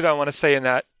included, I want to say, in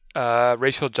that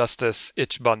racial justice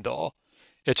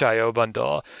itch.io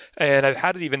bundle, and I've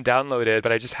had it even downloaded,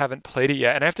 but I just haven't played it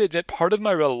yet. And I have to admit, part of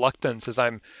my reluctance is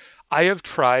I have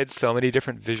tried so many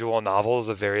different visual novels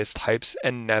of various types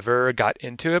and never got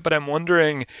into it, but I'm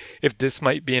wondering if this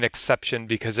might be an exception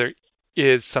because there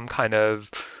is some kind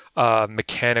of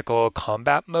mechanical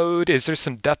combat mode? Is there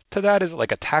some depth to that? Is it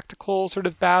like a tactical sort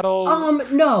of battle?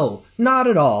 No, not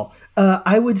at all.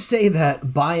 I would say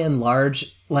that by and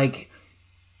large, like,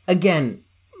 again,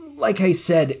 like I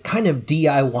said, kind of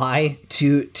DIY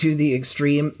to the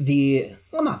extreme.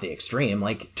 Well, not the extreme,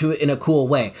 like in a cool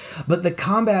way, but the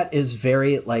combat is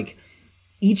very like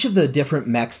each of the different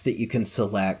mechs that you can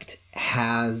select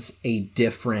has a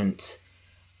different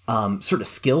sort of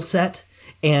skill set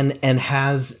and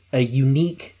has a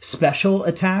unique special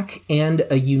attack and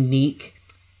a unique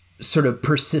sort of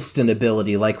persistent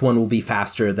ability. Like one will be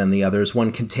faster than the others.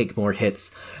 One can take more hits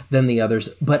than the others.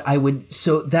 But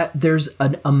so that there's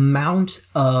an amount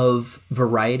of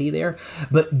variety there.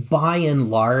 But by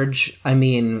and large, I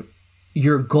mean,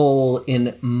 your goal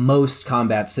in most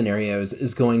combat scenarios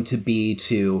is going to be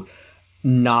to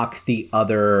knock the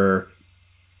other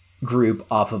group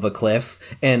off of a cliff,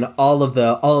 and all of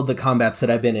the combats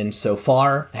that I've been in so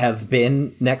far have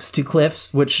been next to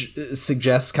cliffs, which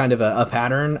suggests kind of a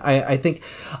pattern, I think,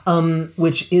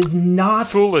 which is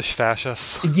not foolish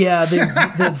fascists. Yeah,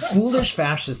 the foolish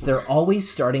fascists. They're always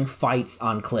starting fights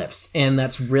on cliffs, and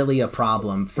that's really a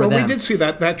problem for them. Well, we did see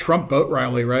that Trump boat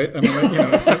rally, right? I mean,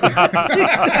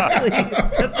 exactly.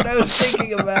 That's what I was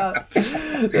thinking about.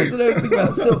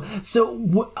 So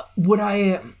would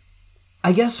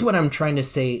I guess what I'm trying to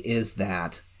say is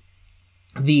that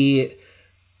the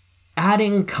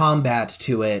adding combat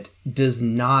to it does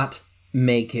not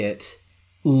make it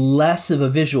less of a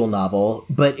visual novel,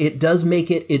 but it does make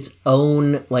it its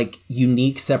own, like,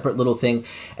 unique, separate little thing.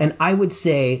 And I would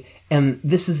say, and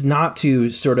this is not to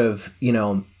sort of,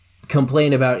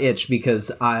 complain about itch,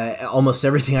 because almost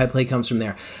everything I play comes from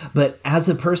there. But as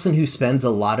a person who spends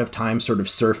a lot of time sort of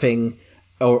surfing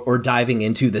or diving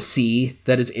into the sea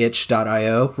that is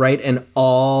itch.io, right? And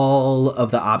all of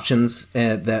the options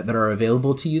that are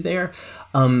available to you there.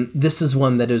 This is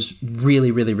one that is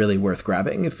really, really, really worth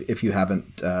grabbing if you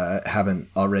haven't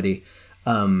already.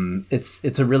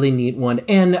 It's a really neat one.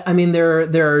 And I mean,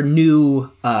 there are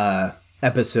new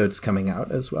episodes coming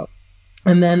out as well.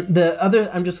 And then the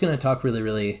other, I'm just going to talk really,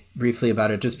 really briefly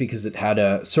about it just because it had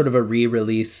a sort of a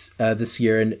re-release this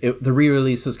year. And the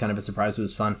re-release was kind of a surprise. It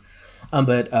was fun.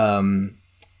 But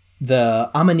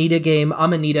the Amanita game,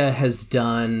 Amanita has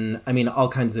done, I mean, all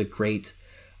kinds of great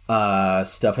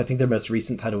stuff. I think their most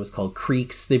recent title was called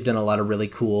Creeks. They've done a lot of really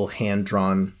cool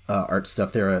hand-drawn art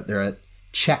stuff. They're a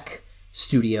Czech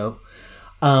studio.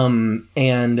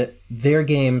 And their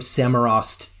game,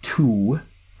 Samorost 2,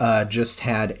 just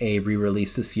had a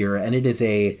re-release this year. And it is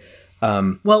an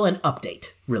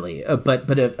update, really,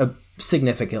 but a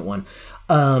significant one.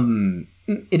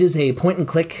 It is a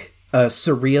point-and-click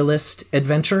surrealist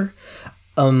adventure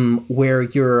where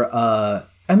you're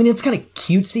it's kind of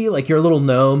cutesy, like you're a little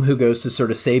gnome who goes to sort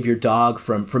of save your dog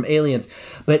from aliens,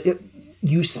 but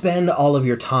you spend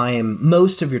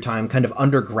most of your time kind of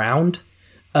underground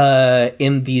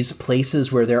in these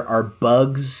places where there are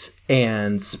bugs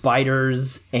and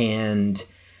spiders and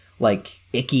like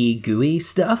icky gooey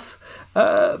stuff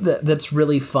that's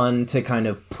really fun to kind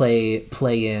of play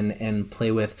in and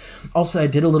play with. Also, I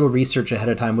did a little research ahead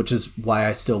of time, which is why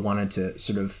I still wanted to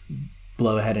sort of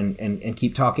blow ahead and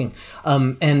keep talking.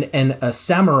 And a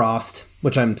Samorost,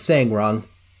 which I'm saying wrong,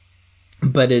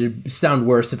 but it'd sound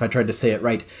worse if I tried to say it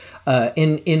right,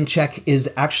 in Czech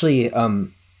is actually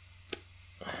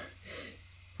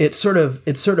it sort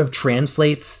of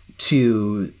translates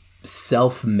to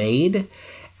self-made.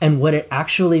 And what it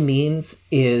actually means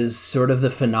is sort of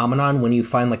the phenomenon when you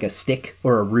find like a stick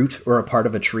or a root or a part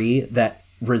of a tree that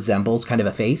resembles kind of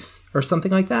a face or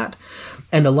something like that.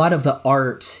 And a lot of the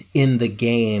art in the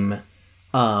game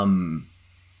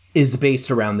is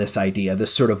based around this idea,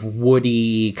 this sort of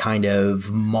woody kind of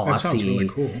mossy. That sounds really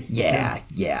cool. Yeah.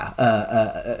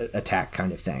 Attack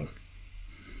kind of thing.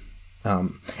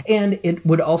 And it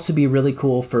would also be really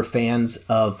cool for fans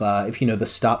of, if you know the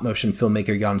stop motion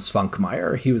filmmaker Jan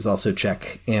Svankmajer. He was also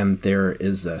Czech, and there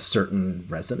is a certain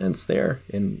resonance there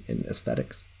in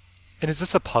aesthetics. And is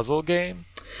this a puzzle game?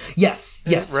 Yes,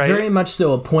 right? Very much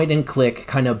so. A point and click,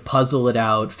 kind of puzzle it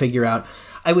out, figure out.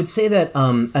 I would say that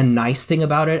a nice thing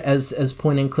about it as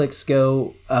point and clicks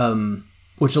go,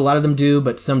 which a lot of them do,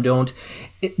 but some don't.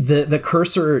 The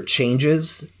cursor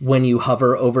changes when you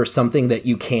hover over something that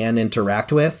you can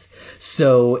interact with.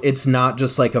 So it's not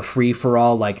just like a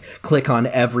free-for-all, like click on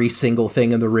every single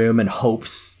thing in the room and hope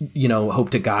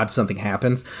to God something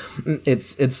happens.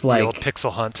 It's like... The old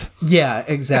pixel hunt. Yeah,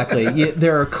 exactly.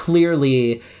 There are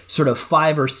clearly sort of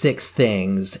 5 or 6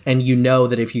 things, and you know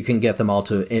that if you can get them all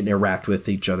to interact with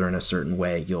each other in a certain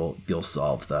way, you'll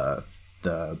solve the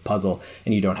the puzzle,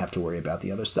 and you don't have to worry about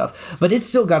the other stuff. But it's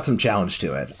still got some challenge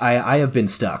to it. I have been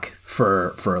stuck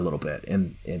for a little bit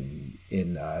in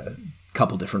a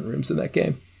couple different rooms in that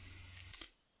game.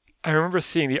 I remember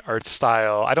seeing the art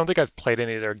style. I don't think I've played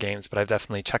any of their games, but I've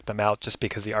definitely checked them out just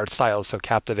because the art style is so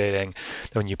captivating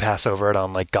that when you pass over it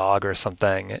on like GOG or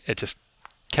something, it just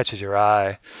catches your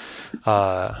eye.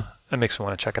 It makes me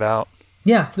want to check it out.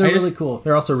 Yeah, they're really cool.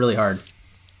 They're also really hard.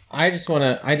 I just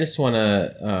want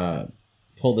to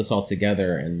pull this all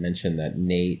together and mention that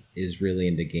Nate is really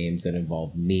into games that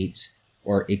involve meat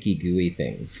or icky gooey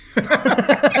things. So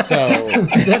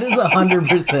that is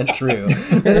 100% true.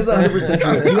 That is 100%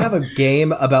 true. If you have a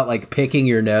game about like picking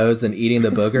your nose and eating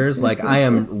the boogers, like I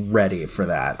am ready for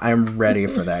that. I am ready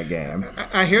for that game.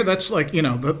 I hear that's like,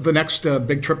 the next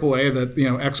big AAA that,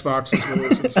 Xbox is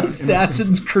releasing.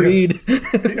 Assassin's Creed.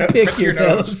 Pick your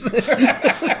nose.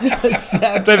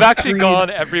 They've actually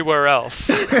gone everywhere else.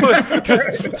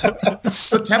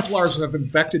 The Templars have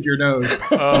infected your nose.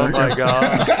 Oh my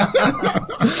god.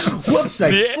 Whoops,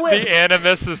 I slipped. The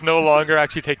Animus is no longer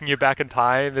actually taking you back in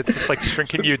time. It's just like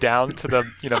shrinking you down to the,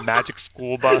 Magic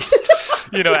School Bus,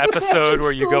 episode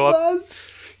where you go up,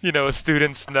 a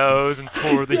student's nose and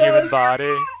tour the human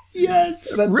body. Yes.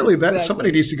 Really,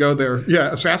 somebody needs to go there.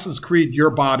 Yeah, Assassin's Creed, your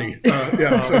body.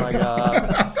 Oh my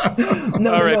god.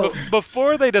 All right, but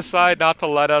before they decide not to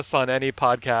let us on any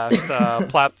podcast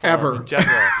platform ever in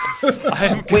general,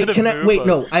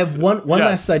 I have one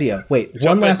last idea.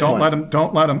 Don't let them.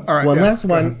 All right. One last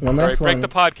one. Break the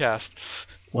podcast.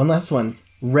 One last one.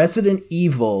 Resident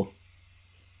Evil,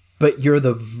 but you're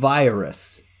the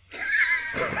virus.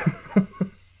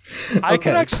 I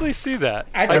can actually see that.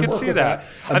 I can see that.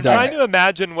 I'm trying to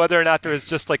imagine whether or not there is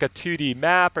just like a 2D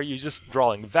map. Are you just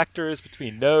drawing vectors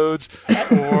between nodes?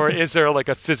 Or is there like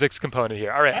a physics component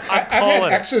here? All right.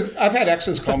 I've had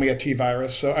exes call me a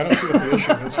T-virus, so I don't see what the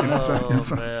issue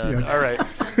is. Man. Yes. All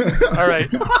right.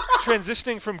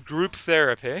 Transitioning from group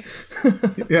therapy.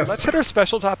 Yes. Let's hit our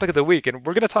special topic of the week, and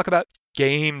we're going to talk about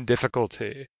game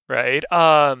difficulty, right?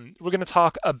 We're going to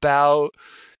talk about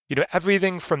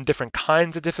everything from different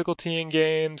kinds of difficulty in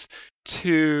games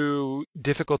to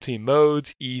difficulty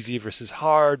modes, easy versus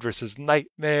hard versus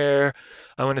nightmare.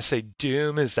 I want to say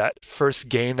Doom is that first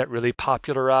game that really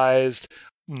popularized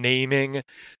naming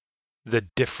the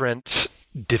different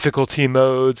difficulty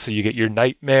modes. So you get your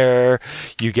nightmare,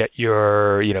 you get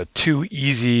your, too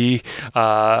easy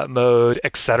mode,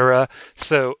 etc.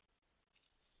 So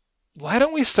why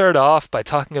don't we start off by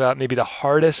talking about maybe the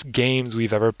hardest games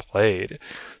we've ever played?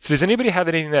 So does anybody have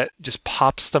anything that just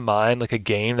pops to mind, like a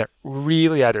game that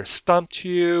really either stumped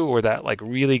you or that like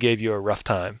really gave you a rough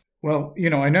time? Well,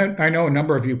 I know a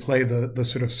number of you play the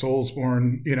sort of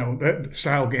Soulsborne,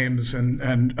 style games,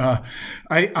 and I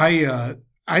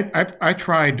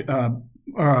tried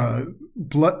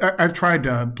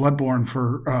Bloodborne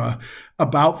for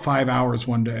about 5 hours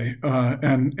one day,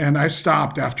 and I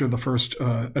stopped after the first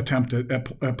attempt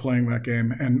at playing that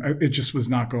game, and it just was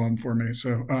not going for me.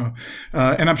 So,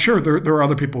 and I'm sure there are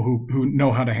other people who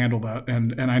know how to handle that,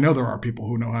 and I know there are people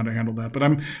who know how to handle that. But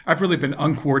I've really been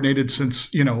uncoordinated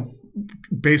since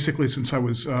basically since I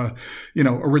was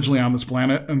originally on this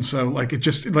planet, and so like it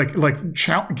just like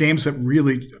games that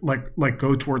really like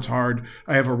go towards hard,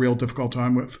 I have a real difficult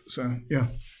time with. So yeah.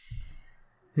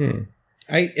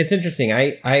 It's interesting.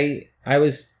 I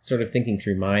was sort of thinking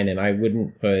through mine, and I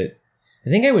would put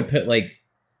like,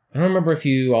 I don't remember if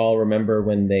you all remember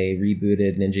when they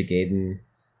rebooted Ninja Gaiden,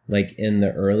 like in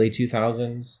the early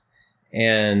 2000s,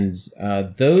 and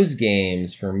those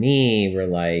games for me were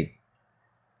like,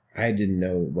 I didn't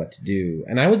know what to do.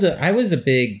 And I was a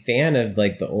big fan of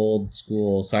like the old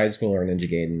school side scroller Ninja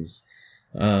Gaidens,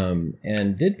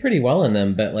 and did pretty well in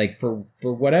them. But like for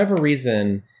whatever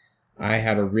reason, I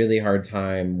had a really hard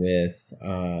time with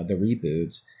the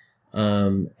reboot.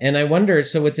 And I wonder,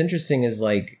 so what's interesting is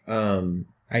like,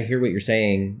 I hear what you're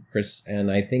saying, Chris, and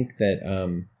I think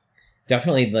that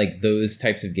definitely like those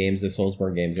types of games, the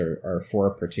Soulsborne games are for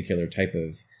a particular type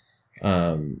of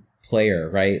player,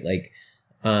 right? Like,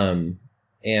 and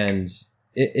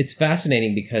it's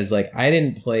fascinating because like I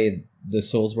didn't play the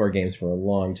Soulsborne games for a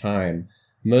long time,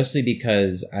 mostly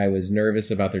because I was nervous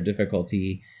about their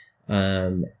difficulty.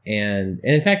 And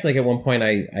in fact, like at one point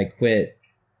I quit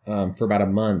for about a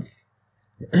month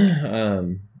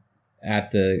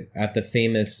at the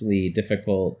famously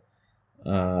difficult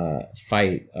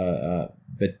fight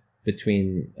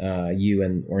between you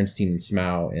and Ornstein and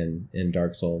Smough in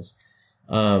Dark Souls.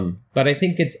 But I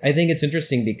think it's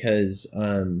interesting because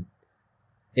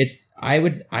I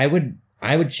would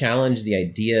challenge the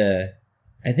idea.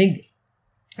 I think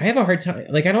I have a hard time.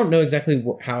 Like, I don't know exactly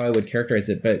how I would characterize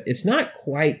it, but it's not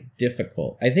quite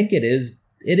difficult. I think it is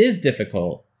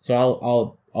difficult.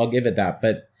 So I'll give it that.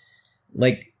 But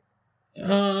like,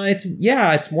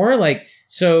 it's more like,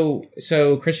 so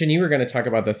Christian, you were going to talk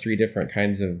about the 3 different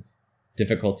kinds of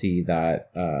difficulty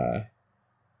that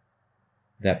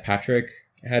Patrick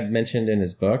had mentioned in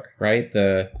his book, right?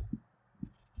 We're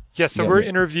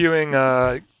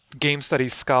interviewing game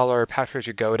studies scholar Patrick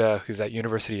Jagoda, who's at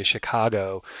University of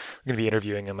Chicago. We're going to be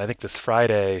interviewing him, I think, this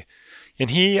Friday. And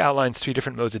he outlines 3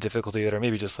 different modes of difficulty that are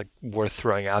maybe just like worth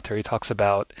throwing out there. He talks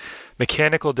about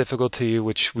mechanical difficulty,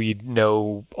 which we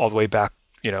know all the way back,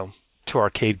 to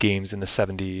arcade games in the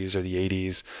 70s or the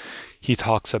 80s. He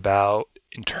talks about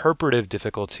interpretive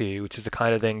difficulty, which is the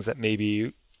kind of things that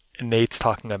maybe Nate's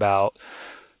talking about,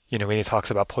 when he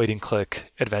talks about point and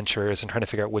click adventures and trying to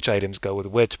figure out which items go with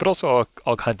which, but also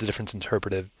all kinds of different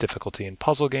interpretive difficulty in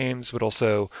puzzle games, but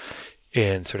also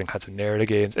in certain kinds of narrative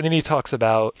games. And then he talks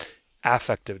about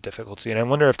affective difficulty. And I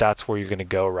wonder if that's where you're going to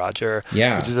go, Roger.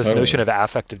 Yeah, which is this notion of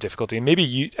affective difficulty. And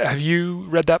maybe have you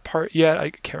read that part yet?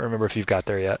 I can't remember if you've got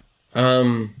there yet.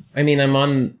 I'm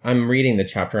reading the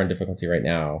chapter on difficulty right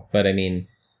now, but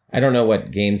I don't know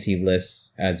what games he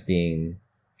lists as being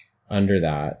under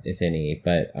that, if any,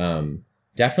 but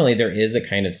definitely there is a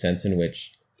kind of sense in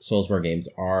which Soulsborne games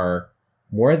are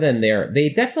more than they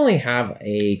definitely have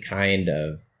a kind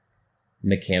of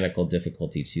mechanical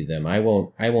difficulty to them. I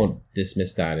won't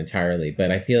dismiss that entirely,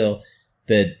 but I feel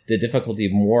that the difficulty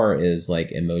more is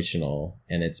like emotional,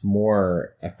 and it's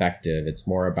more effective. It's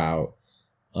more about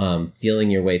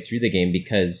feeling your way through the game,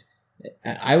 because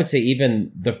I would say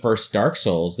even the first Dark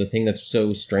Souls, the thing that's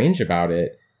so strange about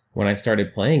it when I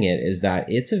started playing it is that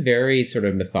it's a very sort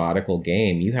of methodical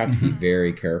game. You have to be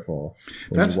very careful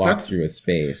when you walk through a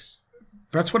space.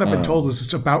 That's what I've been told, is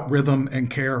it's about rhythm and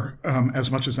care as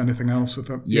much as anything else.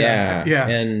 Yeah.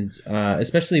 And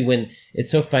especially when it's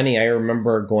so funny. I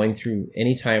remember going through,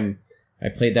 anytime I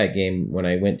played that game, when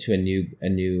I went to a new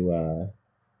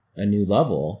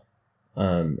level,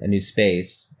 a new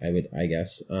space,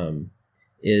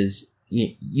 is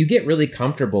you get really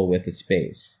comfortable with the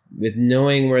space, with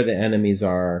knowing where the enemies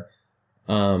are,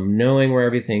 knowing where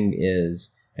everything is,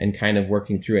 and kind of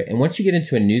working through it. And once you get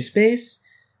into a new space,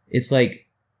 it's like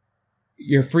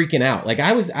you're freaking out. Like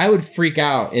I would freak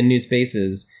out in new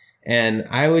spaces, and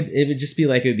it would just be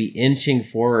like, it would be inching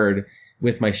forward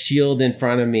with my shield in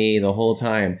front of me the whole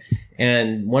time.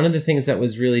 And one of the things that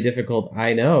was really difficult,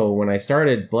 I know, when I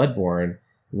started Bloodborne,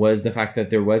 was the fact that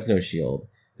there was no shield.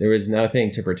 There was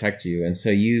nothing to protect you. And so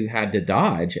you had to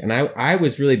dodge. And I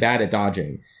was really bad at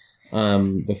dodging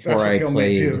before I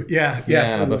played. Too. Yeah,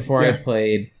 totally. Before I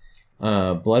played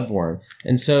Bloodborne.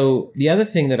 And so the other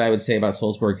thing that I would say about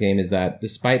Soulsborne game is that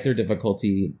despite their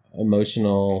difficulty,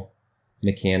 emotional,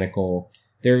 mechanical,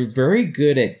 they're very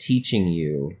good at teaching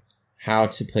you how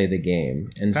to play the game.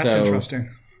 And that's interesting.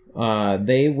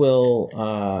 They will,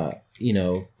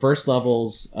 first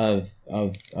levels of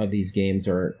these games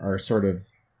are sort of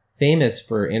famous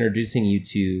for introducing you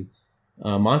to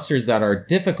monsters that are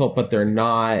difficult, but they're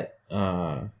not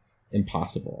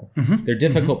impossible. Mm-hmm. They're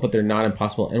difficult, mm-hmm. but they're not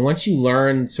impossible. And once you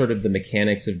learn sort of the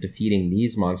mechanics of defeating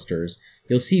these monsters,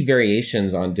 you'll see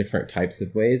variations on different types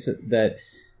of ways that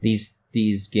these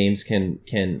games can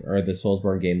or the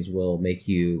Soulsborne games will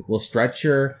stretch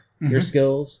your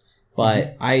skills.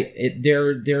 But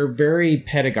they're very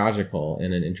pedagogical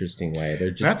in an interesting way.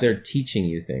 They're teaching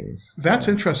you things. So. That's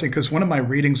interesting, because one of my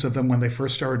readings of them when they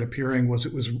first started appearing it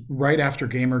was right after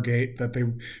Gamergate that they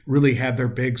really had their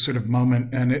big sort of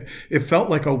moment, and it felt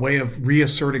like a way of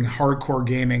reasserting hardcore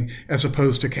gaming as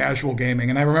opposed to casual gaming.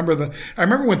 And I remember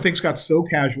when things got so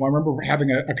casual. I remember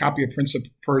having a copy of Prince of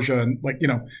Persia and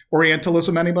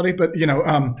Orientalism. Anybody? But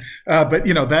that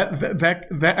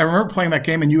I remember playing that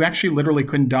game, and you actually literally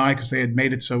couldn't die because they had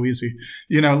made it so easy,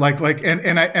 and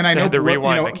I know the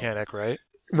rewind mechanic, right?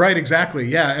 Right, exactly,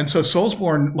 yeah. And so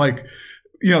Soulsborne,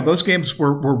 those games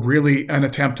were really an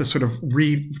attempt to sort of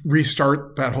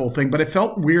restart that whole thing. But it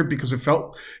felt weird because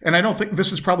and I don't think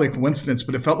this is probably a coincidence,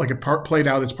 but it felt like it played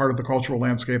out as part of the cultural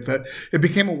landscape, that it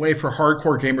became a way for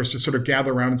hardcore gamers to sort of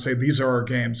gather around and say, these are our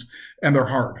games, and they're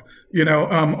hard.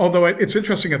 Although it's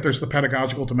interesting that there's the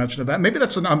pedagogical dimension of that. Maybe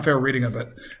that's an unfair reading of it,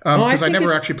 because I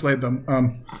never actually played them.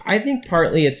 I think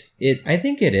partly I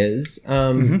think it is.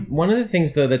 Mm-hmm. One of the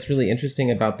things, though, that's really interesting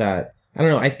about that, I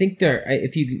don't know, I think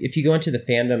if you go into the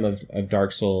fandom of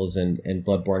Dark Souls and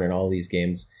Bloodborne and all these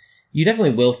games, you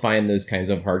definitely will find those kinds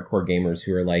of hardcore gamers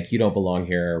who are like, you don't belong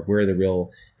here.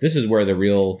 This is where the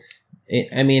real,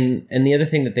 and the other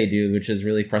thing that they do, which is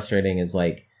really frustrating, is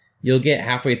like, you'll get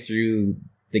halfway through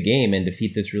the game and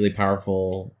defeat this really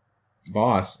powerful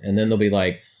boss, and then they'll be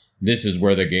like, this is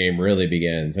where the game really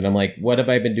begins. And I'm like, what have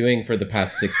I been doing for the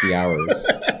past 60 hours?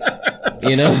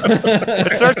 You know?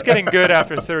 It starts getting good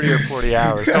after 30 or 40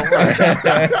 hours. Don't worry.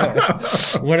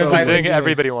 What have I been doing?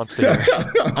 Everybody wants to hear.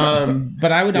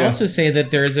 But I would also say that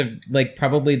there's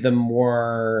probably the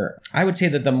more, I would say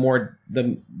that the more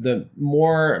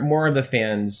of the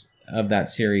fans of that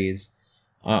series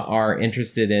are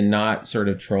interested in not sort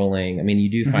of trolling. I mean, you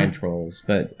do find trolls,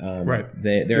 but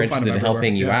they're interested in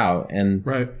helping you out and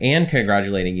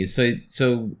congratulating you.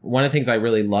 So one of the things I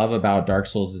really love about Dark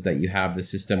Souls is that you have the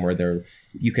system where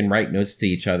you can write notes to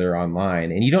each other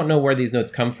online, and you don't know where these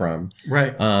notes come from.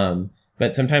 Right.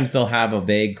 But sometimes they'll have a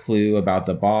vague clue about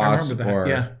the boss, I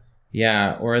remember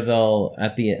that. or they'll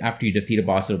after you defeat a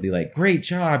boss, it'll be like, "Great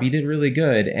job, you did really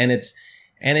good," and it's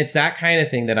that kind of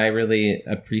thing that I really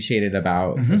appreciated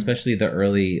about, especially the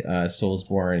early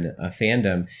Soulsborne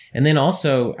fandom. And then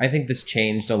also, I think this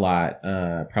changed a lot,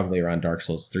 probably around Dark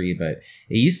Souls 3, but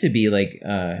it used to be like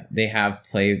they have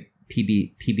play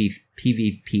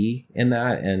PvP in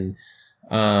that. And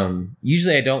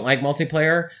usually I don't like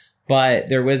multiplayer, but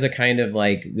there was a kind of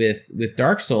like, with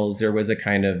Dark Souls, there was a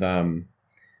kind of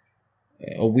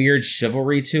a weird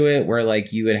chivalry to it where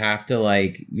like you would have to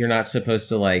like, you're not supposed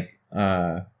to like,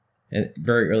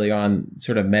 very early on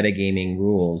sort of metagaming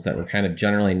rules that were kind of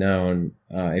generally known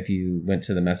if you went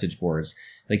to the message boards.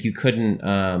 Like you couldn't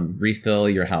refill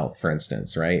your health, for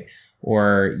instance, right?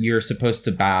 Or you're supposed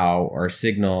to bow or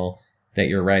signal that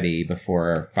you're ready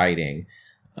before fighting.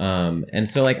 And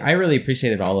so like I really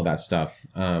appreciated all of that stuff.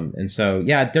 And so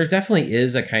yeah, there definitely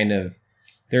was a kind of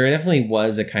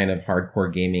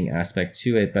hardcore gaming aspect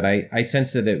to it, but I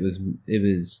sensed that it was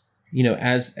you know,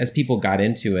 as people got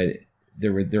into it,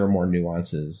 there were more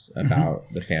nuances about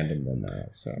the fandom than that.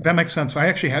 So that makes sense. I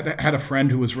actually had a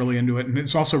friend who was really into it, and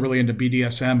is also really into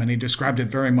BDSM, and he described it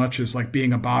very much as like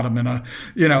being a bottom in a,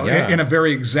 you know, in a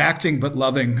very exacting but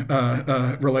loving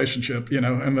relationship, you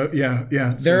know. And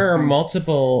there are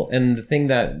multiple, and the thing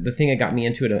that got me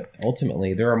into it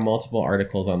ultimately, there are multiple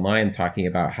articles online talking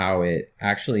about how it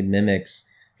actually mimics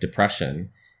depression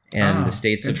and the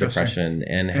states of depression,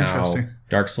 and how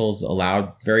Dark Souls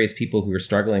allowed various people who were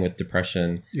struggling with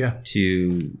depression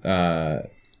to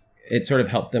it sort of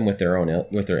helped them with their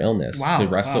illness, to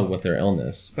wrestle with their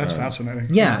illness. That's fascinating.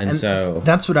 Yeah, and so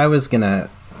that's what I was gonna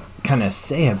kind of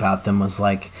say about them, was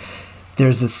like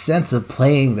there's a sense of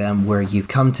playing them where you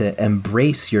come to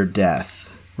embrace your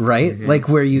death, right? Like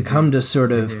where you come to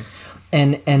sort of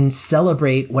and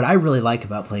celebrate. What I really like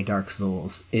about playing Dark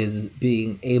Souls is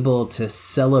being able to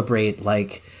celebrate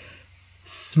like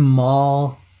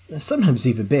small, sometimes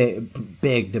even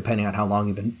big, depending on how long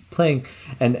you've been playing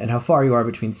and how far you are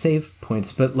between save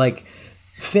points, but like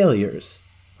failures,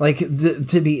 like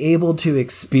to be able to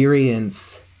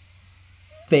experience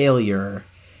failure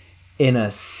in a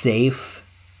safe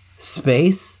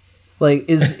space, like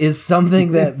is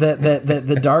something that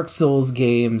the Dark Souls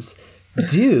games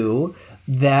do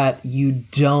that you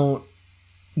don't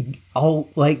all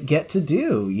like get to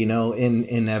do, you know,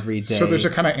 in every day. So there's a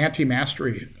kind of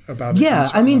anti-mastery about it. Yeah,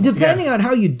 I mean, depending on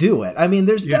how you do it. I mean,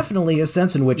 there's definitely a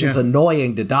sense in which it's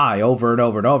annoying to die over and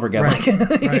over and over again. Like,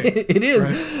 it is.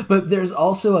 Right. But there's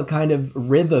also a kind of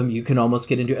rhythm you can almost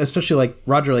get into, especially like,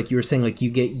 Roger, like you were saying, like you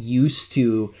get used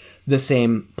to the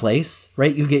same place,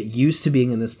 right? You get used to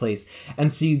being in this place.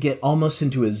 And so you get almost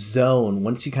into a zone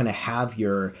once you kind of have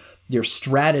your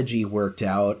strategy worked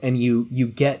out, and you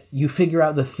figure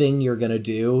out the thing you're going to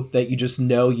do that you just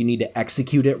know you need to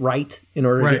execute it right in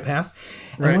order to get past.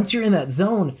 And once you're in that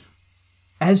zone,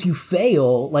 as you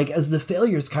fail, like as the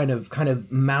failures kind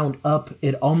of mount up,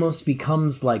 it almost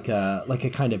becomes like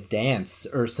a kind of dance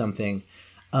or something.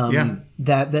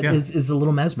 That is a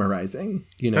little mesmerizing,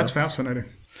 you know. That's fascinating.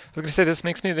 I was going to say, this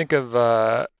makes me think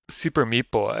of Super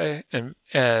Meat Boy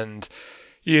and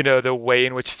you know, the way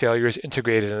in which failure is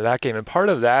integrated into that game. And part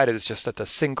of that is just that the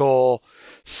single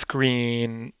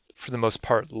screen, for the most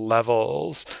part,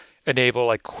 levels enable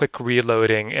like quick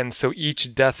reloading. And so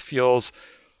each death feels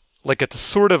like it's a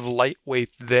sort of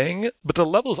lightweight thing, but the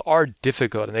levels are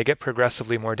difficult and they get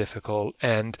progressively more difficult.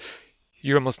 And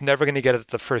you're almost never going to get it at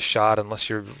the first shot unless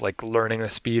you're like learning to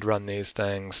speed run these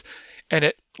things.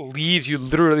 And you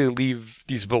literally leave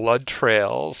these blood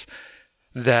trails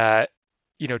that,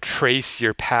 you know, trace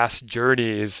your past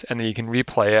journeys, and then you can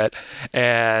replay it.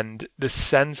 And the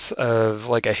sense of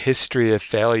like a history of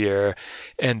failure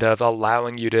and of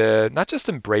allowing you to not just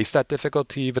embrace that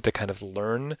difficulty, but to kind of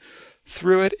learn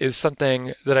through it is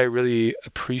something that I really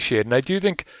appreciate. And I do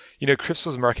think, you know, Chris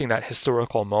was marking that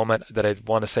historical moment that I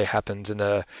want to say happens in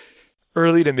the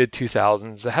early to mid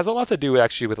 2000s. It has a lot to do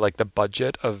actually with like the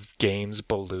budget of games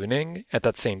ballooning at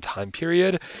that same time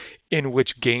period, in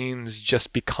which games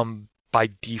just become by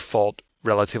default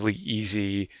relatively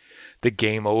easy. The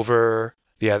game over,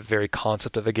 the very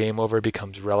concept of a game over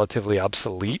becomes relatively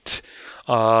obsolete.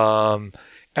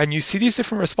 And you see these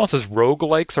different responses.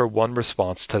 Roguelikes are one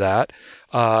response to that.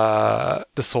 The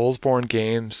Soulsborne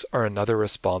games are another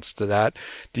response to that.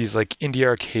 These like indie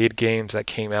arcade games that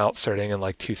came out starting in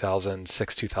like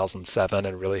 2006, 2007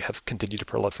 and really have continued to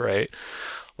proliferate,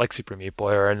 like Super Meat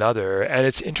Boy are another. And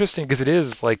it's interesting because it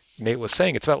is, like Nate was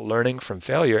saying, it's about learning from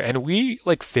failure. And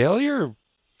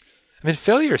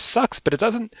failure sucks, but it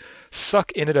doesn't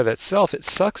suck in and of itself. It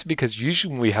sucks because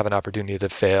usually when we have an opportunity to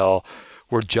fail,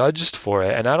 we're judged for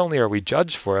it. And not only are we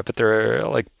judged for it, but there are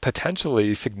like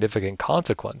potentially significant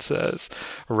consequences,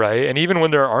 right? And even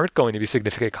when there aren't going to be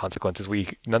significant consequences, we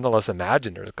nonetheless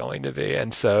imagine there's going to be.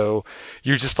 And so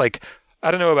you're just like, I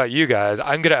don't know about you guys.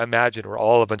 I'm going to imagine we're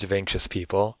all a bunch of anxious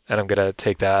people, and I'm going to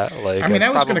take that like. I mean, I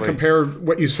was going to compare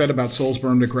what you said about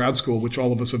Soulsborne to grad school, which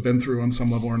all of us have been through on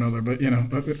some level or another. But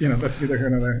that's neither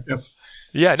here nor there. Yes.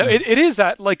 Yeah, no, it is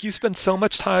that like you spend so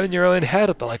much time in your own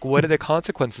head, but like, what are the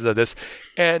consequences of this?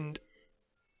 And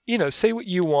say what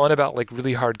you want about like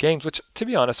really hard games, which to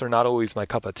be honest are not always my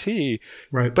cup of tea.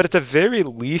 Right. But at the very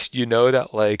least, that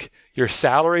like your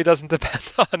salary doesn't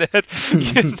depend on it.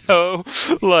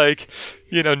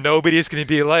 Nobody's going to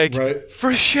be like, right.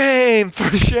 for shame,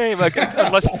 like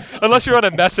unless you're on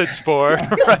a message board,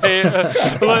 right?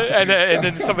 and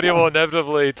then somebody will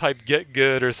inevitably type "get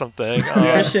good" or something.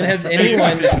 Question: Has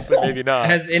anyone maybe not?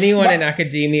 Has anyone in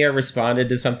academia responded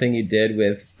to something you did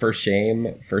with "for shame"?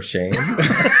 Roger,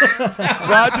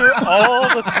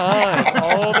 all the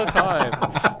time.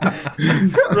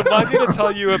 Remind me to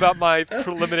tell you about my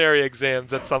preliminary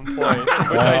exams at some point, in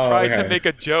which I tried to make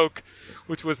a joke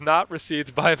which was not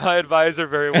received by my advisor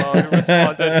very well. He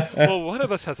responded, well, one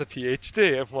of us has a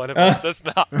PhD and one of us does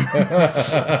not.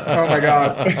 Oh, my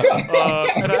God.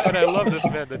 And I love this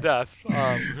man to death.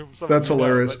 That's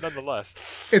hilarious. But nonetheless.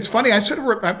 It's funny. I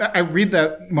I read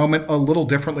that moment a little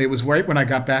differently. It was right when I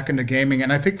got back into gaming.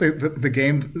 And I think the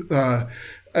game...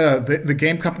 the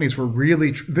game companies were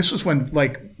really, this was when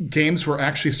like games were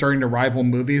actually starting to rival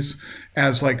movies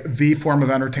as like the form of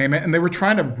entertainment. And they were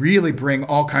trying to really bring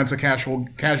all kinds of casual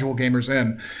gamers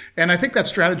in. And I think that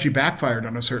strategy backfired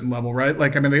on a certain level, right?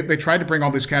 Like, I mean, they tried to bring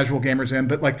all these casual gamers in,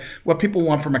 but like what people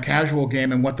want from a casual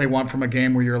game and what they want from a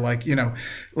game where you're like,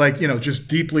 just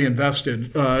deeply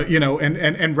invested,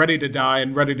 and ready to die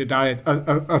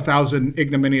a thousand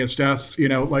ignominious deaths,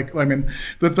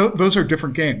 those are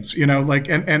different games,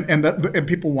 and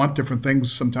people want different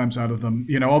things sometimes out of them,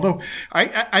 although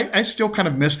I still kind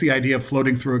of miss the idea of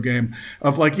floating through a game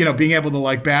of like, being able to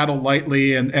like battle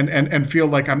lightly and feel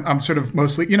like I'm sort of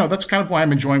mostly, that's kind of why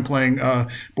I'm enjoying playing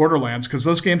Borderlands, because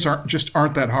those games aren't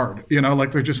that hard,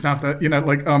 they're just not that,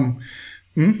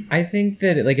 I think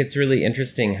that like it's really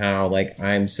interesting how like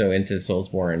I'm so into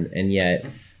Soulsborne, and yet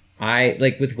I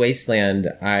like with Wasteland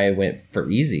I went for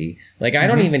easy. Like I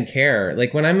don't even care.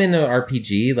 Like when I'm in an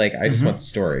RPG, like I just want the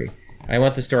story. I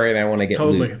want the story and I want to get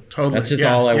loot. Totally. That's just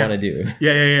all I want to do.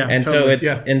 Yeah. And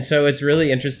totally. so it's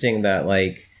really interesting that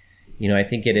like, I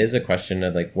think it is a question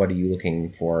of like, what are you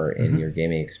looking for in your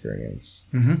gaming experience?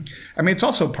 Mm-hmm. I mean, it's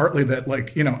also partly that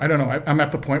like, I don't know, I'm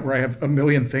at the point where I have a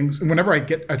million things. And whenever I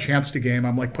get a chance to game,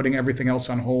 I'm like putting everything else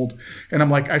on hold. And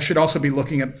I'm like, I should also be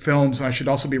looking at films and I should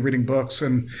also be reading books.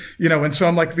 And, and so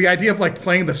I'm like, the idea of like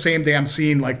playing the same damn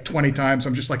scene like 20 times,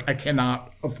 I'm just like, I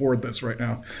cannot afford this right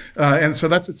now. And so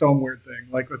that's its own weird thing.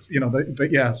 Like, it's,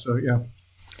 but yeah, so yeah.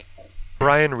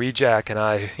 Brian Rejack and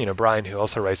I, Brian, who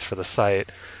also writes for the site,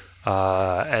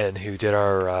 and who did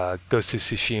our Ghost of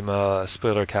Tsushima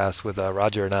spoiler cast with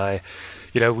Roger and I,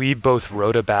 we both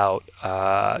wrote about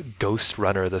Ghost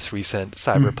Runner, this recent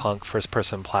cyberpunk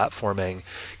first-person platforming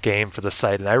game for the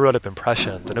site, and I wrote up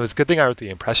impressions, and it was a good thing I wrote the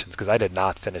impressions because I did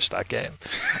not finish that game.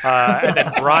 And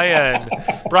then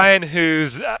Brian,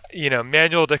 whose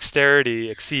manual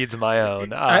dexterity exceeds my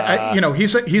own.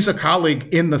 He's a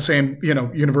colleague in the same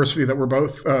university that we're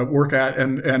both work at,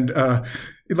 and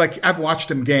like I've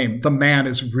watched him game. The man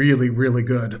is really, really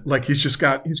good. Like he's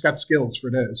got skills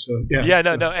for this. So yeah.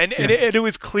 And it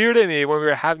was clear to me when we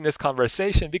were having this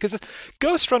conversation, because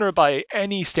Ghost Runner by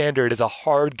any standard is a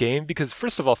hard game because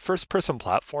first of all, first person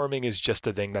platforming is just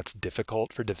a thing that's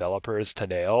difficult for developers to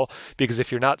nail, because if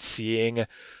you're not seeing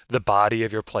the body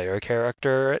of your player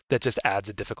character, that just adds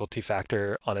a difficulty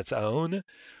factor on its own.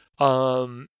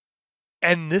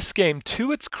 And this game,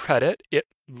 to its credit, it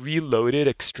reloaded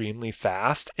extremely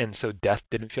fast, and so death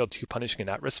didn't feel too punishing in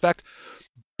that respect.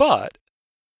 But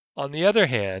On the other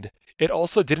hand, it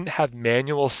also didn't have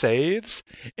manual saves,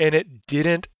 and it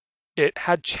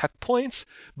had checkpoints,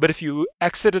 but if you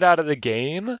exited out of the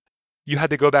game, you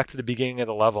had to go back to the beginning of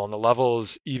the level. And the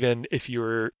levels, even if you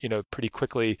were, pretty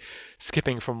quickly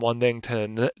skipping from one thing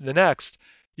to the next,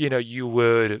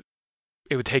 it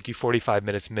would take you 45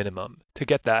 minutes minimum to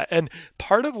get that. And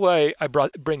part of why I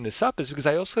bring this up is because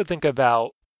I also think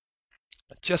about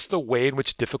just the way in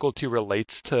which difficulty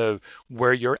relates to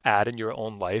where you're at in your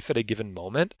own life at a given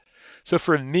moment. So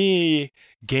for me,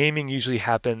 gaming usually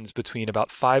happens between about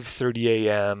 5:30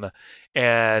 a.m.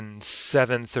 and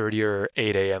 7:30 or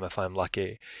 8 a.m. if I'm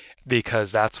lucky,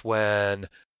 because that's when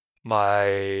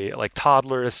my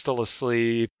toddler is still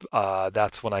asleep.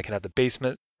 That's when I can have the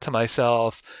basement to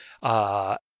myself.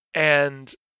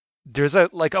 And there's a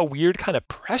weird kind of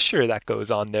pressure that goes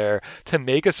on there to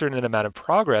make a certain amount of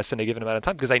progress in a given amount of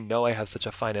time, because I know I have such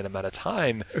a finite amount of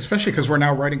time. Especially because we're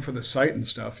now writing for the site and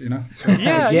stuff, So.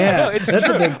 Yeah, no, it's that's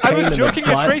true. A big I was joking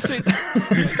with Tracy.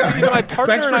 My partner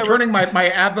Thanks for turning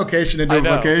my avocation into a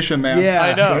vocation, man. Yeah,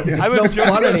 I know. It's no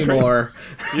fun anymore.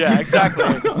 Yeah, exactly.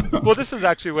 Well, this is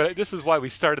actually this is why we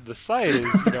started the site. Is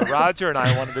Roger and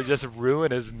I wanted to just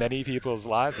ruin as many people's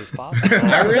lives as possible.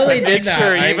 I really did make that.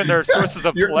 sure even their sources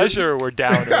of pleasure were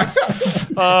downers.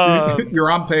 You're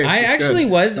on pace. I actually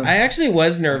was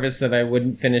nervous that I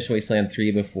wouldn't finish Wasteland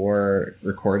 3 before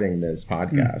recording this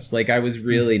podcast. I was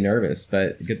really nervous,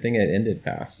 but good thing it ended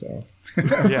fast. So.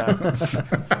 Yeah.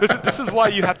 This is why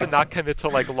you have to not commit to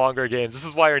longer games. This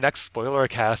is why our next spoiler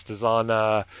cast is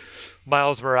on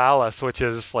Miles Morales, which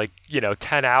is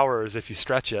 10 hours if you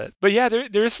stretch it. But yeah,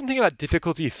 there is something about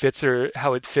difficulty fits or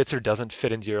how it fits or doesn't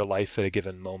fit into your life at a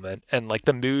given moment, and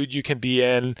the mood you can be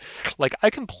in. I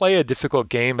can play a difficult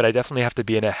game, but I definitely have to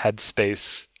be in a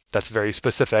headspace that's very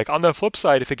specific. On the flip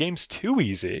side, if a game's too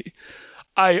easy,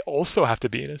 I also have to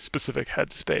be in a specific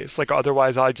headspace.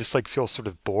 Otherwise I just feel sort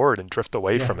of bored and drift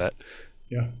away from it.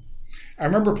 Yeah. I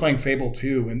remember playing Fable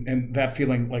 2 and that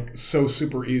feeling so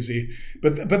super easy,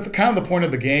 but the point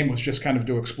of the game was just kind of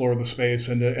to explore the space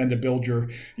and to build your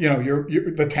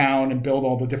the town and build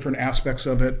all the different aspects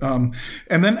of it. And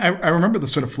then I remember the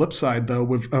sort of flip side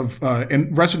though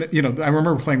in Resident, I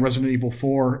remember playing Resident Evil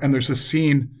 4, and there's this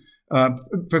scene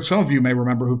that some of you may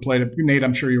remember who played it. Nate,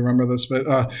 I'm sure you remember this,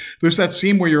 but there's that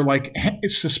scene where you're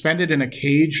suspended in a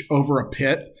cage over a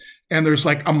pit, and there's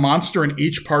a monster in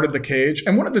each part of the cage.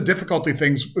 And one of the difficult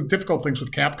things with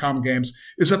Capcom games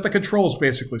is that the controls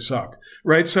basically suck,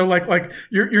 right? So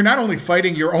you're not only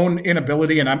fighting your own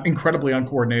inability, and I'm incredibly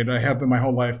uncoordinated, I have been my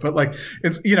whole life, but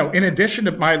it's in addition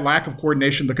to my lack of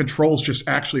coordination, the controls just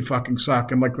actually fucking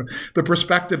suck, and the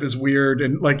perspective is weird,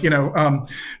 and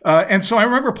and so I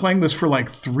remember playing this for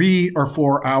 3 or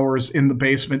 4 hours in the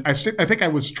basement. I think I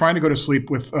was trying to go to sleep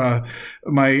with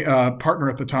my partner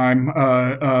at the time,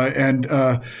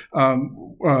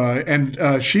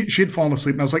 she had fallen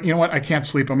asleep, and I was like, you know what? I can't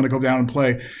sleep. I'm going to go down and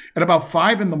play. At about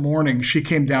 5 a.m, she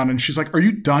came down and she's like, "Are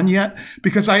you done yet?"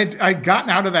 Because I'd gotten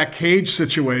out of that cage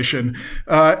situation,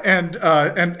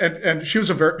 and she was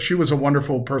a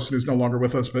wonderful person who's no longer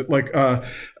with us, but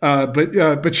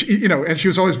she, and she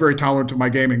was always very tolerant of my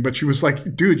gaming. But she was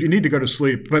like, "Dude, you need to go to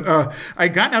sleep." But I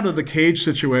got out of the cage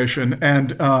situation,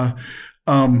 and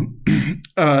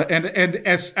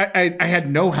as I had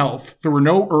no health, there were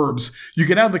no herbs. You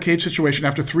get out of the cage situation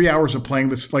after 3 hours of playing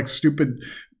this stupid,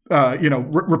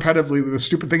 repetitively the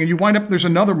stupid thing, and you wind up, there's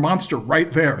another monster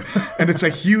right there, and it's a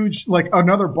huge,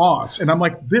 another boss, and I'm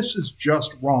like, this is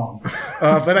just wrong.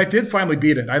 But I did finally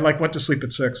beat it. I went to sleep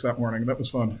at 6 that morning. That was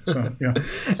fun. So yeah.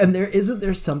 And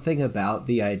there something about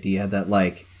the idea that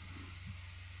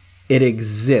it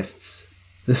exists.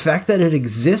 The fact that it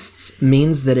exists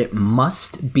means that it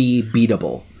must be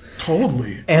beatable.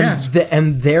 Totally. And yes.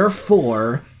 And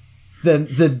therefore,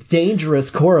 the dangerous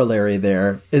corollary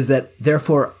there is that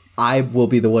therefore I will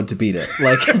be the one to beat it.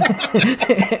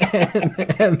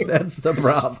 And that's the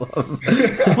problem.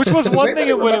 Which was one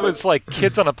thing when it was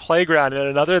kids on a playground, and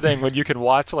another thing when you can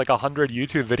watch 100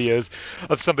 YouTube videos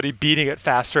of somebody beating it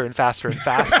faster and faster and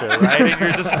faster, right? And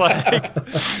you're just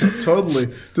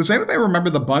Totally. Does anybody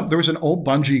remember there was an old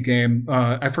Bungie game,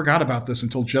 I forgot about this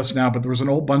until just now, but there was an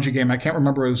old Bungie game, I can't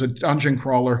remember, it was a dungeon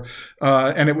crawler,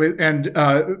 at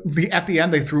the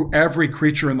end they threw every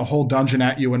creature in the whole dungeon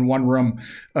at you in one room.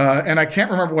 And I can't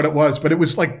remember what it was, but it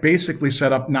was basically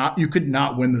set up you could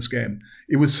not win this game.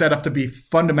 It was set up to be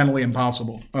fundamentally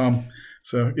impossible.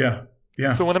 So yeah.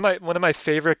 So one of my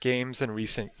favorite games in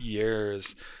recent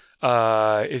years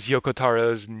is Yoko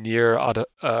Taro's Nier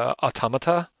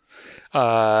Automata.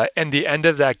 And the end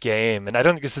of that game, and I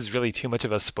don't think this is really too much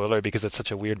of a spoiler because it's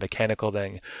such a weird mechanical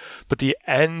thing, but the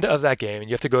end of that game, and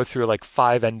you have to go through like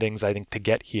 5 endings, I think, to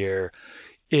get here,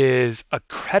 is a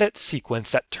credit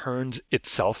sequence that turns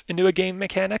itself into a game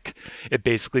mechanic. It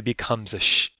basically becomes a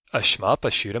shmup,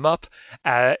 a shoot 'em up,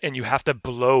 and you have to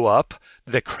blow up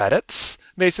the credits.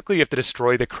 Basically, you have to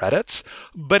destroy the credits,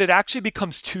 but it actually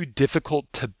becomes too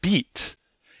difficult to beat.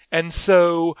 And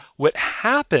so what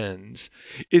happens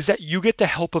is that you get the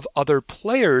help of other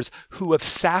players who have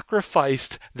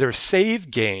sacrificed their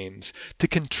save games to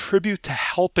contribute to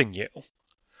helping you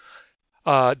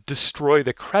destroy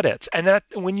the credits. And that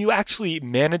when you actually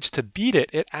manage to beat it,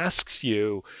 it asks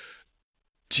you,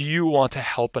 do you want to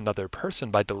help another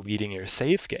person by deleting your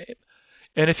save game?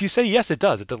 And if you say yes, it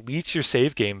does. It deletes your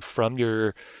save game from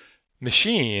your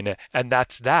machine, and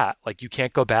that's that. Like, you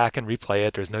can't go back and replay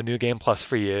it. There's no new game plus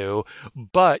for you,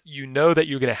 but you know that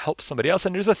you're going to help somebody else.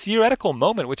 And there's a theoretical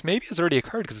moment, which maybe has already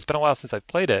occurred because it's been a while since I've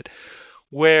played it,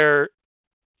 where,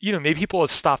 maybe people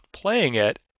have stopped playing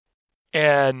it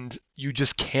and you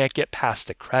just can't get past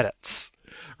the credits,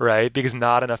 right? Because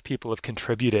not enough people have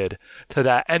contributed to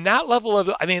that. And that level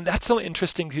of, that's so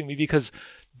interesting to me because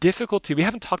difficulty, we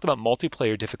haven't talked about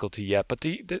multiplayer difficulty yet, but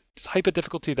the type of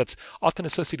difficulty that's often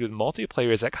associated with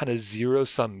multiplayer is that kind of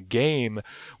zero-sum game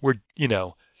where,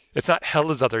 it's not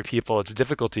hell as other people, it's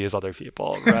difficulty as other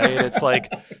people, right? It's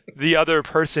like the other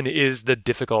person is the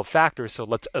difficult factor, so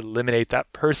let's eliminate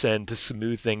that person to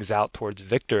smooth things out towards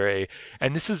victory.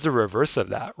 And this is the reverse of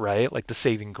that, right? Like the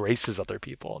saving grace is other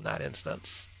people in that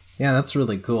instance. Yeah, that's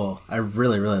really cool. I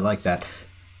really, really like that.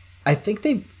 I think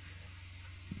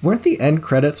weren't the end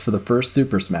credits for the first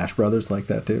Super Smash Brothers like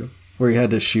that too? Where you had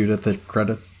to shoot at the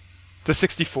credits? The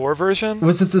 64 version?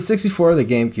 Was it the 64 or the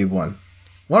GameCube one?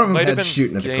 One of them Might had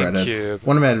shooting at the credits. GameCube.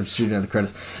 One of them had shooting at the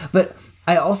credits. But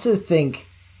I also think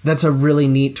that's a really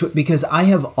neat because I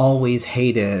have always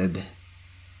hated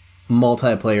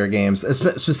multiplayer games,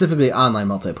 specifically online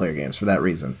multiplayer games, for that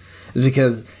reason. It's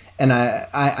because, and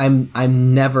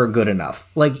I'm never good enough.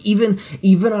 Like even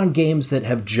on games that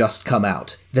have just come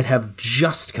out,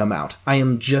 I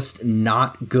am just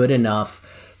not good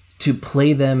enough to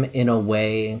play them in a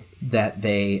way that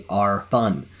they are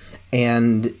fun.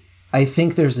 And I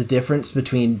think there's a difference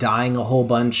between dying a whole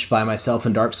bunch by myself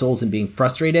in Dark Souls and being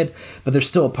frustrated, but there's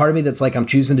still a part of me that's like, I'm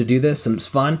choosing to do this and it's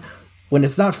fun. When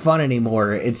it's not fun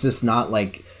anymore, it's just not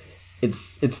like,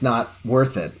 it's not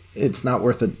worth it. It's not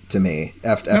worth it to me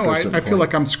after a certain point. I feel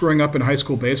like I'm screwing up in high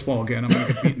school baseball again. I'm going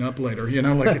to get beaten up later.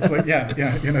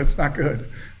 It's not good.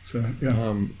 So,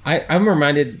 yeah. I'm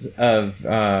reminded of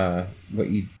what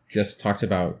you just talked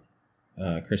about,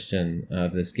 Christian,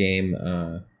 of this game,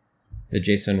 the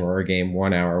Jason Rohrer game,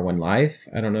 1 Hour, 1 Life.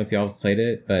 I don't know if y'all have played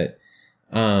it, but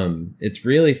it's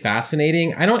really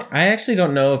fascinating. I actually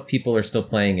don't know if people are still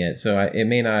playing it, so it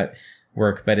may not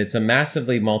work, but it's a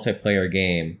massively multiplayer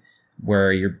game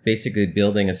where you're basically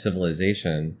building a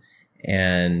civilization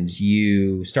and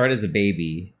you start as a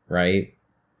baby, right?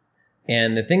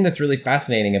 And the thing that's really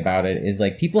fascinating about it is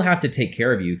like people have to take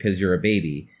care of you because you're a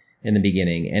baby in the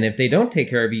beginning. And if they don't take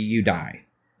care of you, you die.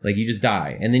 Like you just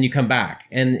die and then you come back,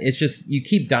 and it's just, you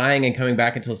keep dying and coming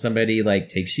back until somebody like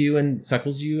takes you and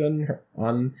suckles you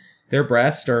on their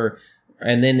breast,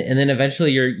 and then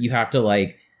eventually you have to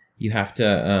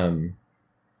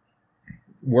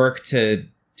work to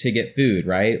get food,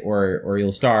 right? Or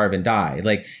you'll starve and die.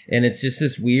 Like, and it's just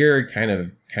this weird kind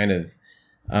of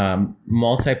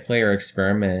multiplayer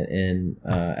experiment in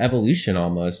evolution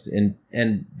almost,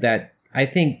 and that I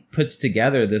think puts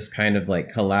together this kind of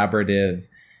like collaborative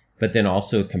but then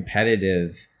also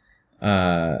competitive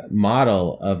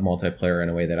model of multiplayer in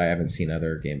a way that I haven't seen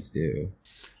other games do.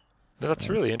 That's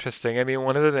really interesting. I mean,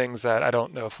 one of the things that I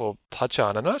don't know if we'll touch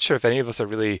on, I'm not sure if any of us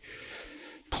have really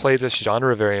played this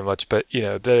genre very much, but,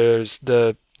 there's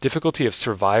the difficulty of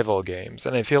survival games.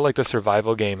 And I feel like the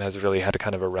survival game has really had a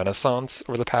kind of a renaissance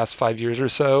over the past 5 years or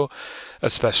so,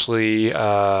 especially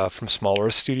from smaller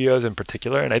studios in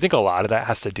particular. And I think a lot of that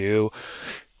has to do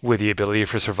with the ability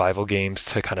for survival games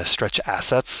to kind of stretch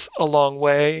assets a long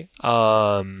way,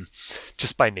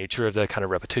 just by nature of the kind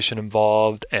of repetition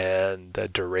involved and the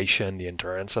duration, the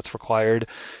endurance that's required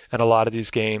in a lot of these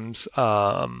games.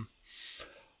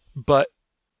 But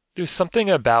there's something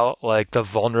about like the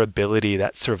vulnerability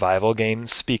that survival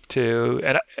games speak to.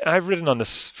 And I've written on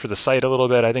this for the site a little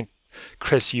bit. I think,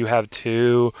 Chris, you have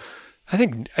too. I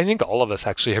think all of us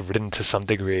actually have written to some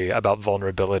degree about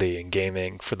vulnerability in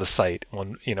gaming for the site,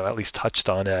 when, at least touched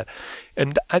on it.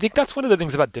 And I think that's one of the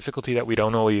things about difficulty that we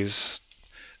don't always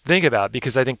think about,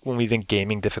 because I think when we think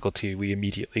gaming difficulty, we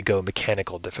immediately go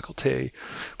mechanical difficulty.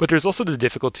 But there's also the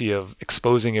difficulty of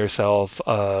exposing yourself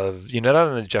of, not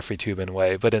in the Jeffrey Toobin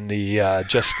way, but in the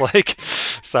just like,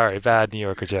 sorry, bad New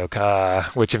Yorker joke,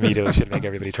 which immediately should make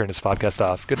everybody turn this podcast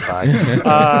off. Goodbye.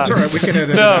 That's all right. We can edit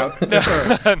it out. That's all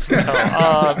right.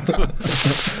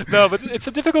 No, but it's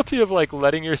a difficulty of like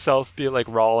letting yourself be like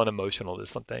raw and emotional to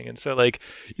something. And so like,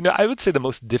 I would say the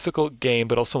most difficult game,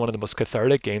 but also one of the most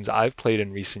cathartic games I've played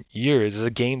in recent years is a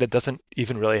game that doesn't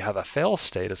even really have a fail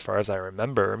state as far as I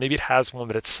remember. Or maybe it has one,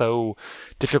 but it's so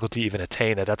difficult to even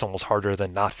attain that that's almost harder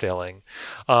than not failing.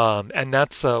 And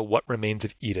that's What Remains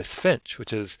of Edith Finch,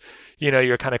 which is,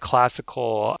 your kind of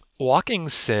classical walking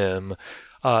sim.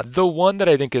 The one that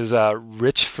I think is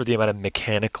rich for the amount of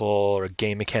mechanical or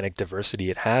game mechanic diversity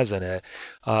it has in it.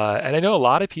 And I know a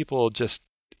lot of people just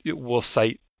will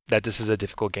cite that this is a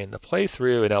difficult game to play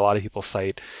through, and a lot of people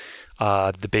cite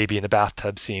the baby in the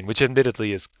bathtub scene, which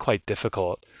admittedly is quite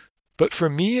difficult. But for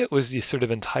me, it was the sort of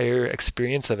entire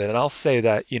experience of it. And I'll say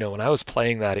that, when I was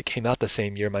playing that, it came out the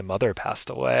same year my mother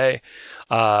passed away,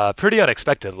 pretty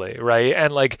unexpectedly, right?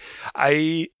 And like,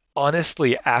 I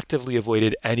honestly actively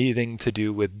avoided anything to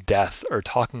do with death or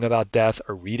talking about death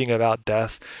or reading about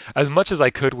death as much as I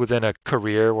could within a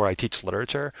career where I teach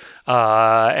literature.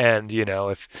 And,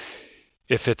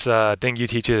 if it's a thing you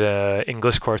teach at an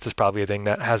English course, it's probably a thing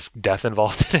that has death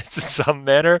involved in it in some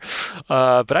manner.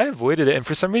 But I avoided it. And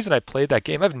for some reason, I played that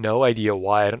game. I have no idea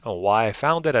why. I don't know why I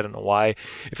found it. I don't know why.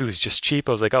 If it was just cheap,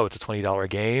 I was like, oh, it's a $20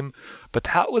 game. But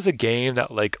that was a game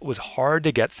that like was hard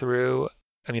to get through.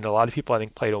 I mean, a lot of people, I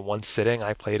think, played in one sitting.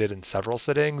 I played it in several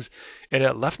sittings, and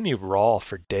it left me raw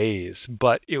for days.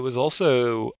 But it was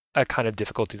also a kind of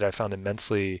difficulty that I found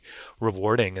immensely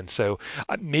rewarding. And so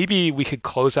maybe we could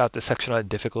close out the section on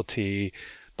difficulty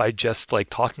by just like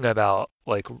talking about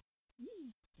like,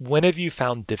 when have you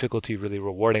found difficulty really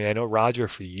rewarding? I know, Roger,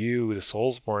 for you, the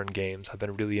Soulsborne games have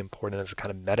been really important as a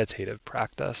kind of meditative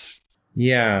practice.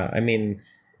 Yeah, I mean,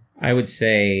 I would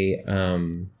say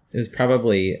it was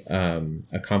probably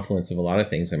a confluence of a lot of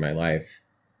things in my life.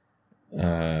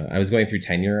 I was going through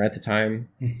tenure at the time.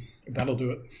 That'll do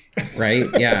it. Right?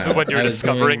 Yeah. When you're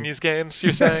discovering these games,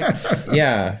 you're saying?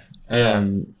 Yeah.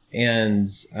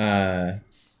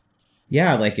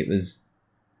 Like it was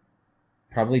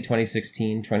probably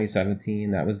 2016,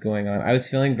 2017 that was going on. I was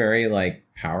feeling very like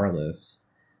powerless,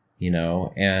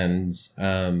 and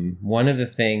one of the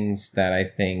things that I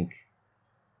think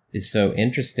is so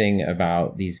interesting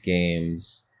about these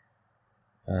games,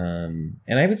 and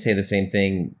I would say the same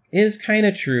thing is kind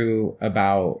of true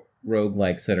about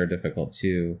roguelikes that are difficult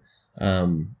too.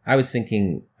 I was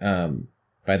thinking,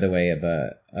 by the way,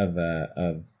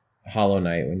 of Hollow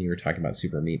Knight when you were talking about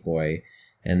Super Meat Boy,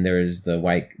 and there's the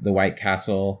White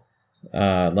Castle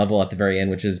level at the very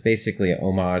end, which is basically a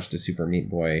homage to Super Meat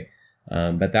Boy.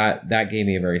 But that gave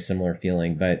me a very similar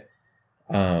feeling. But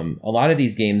a lot of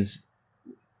these games,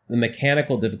 the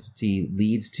mechanical difficulty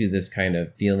leads to this kind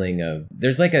of feeling of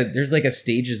there's like a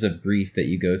stages of grief that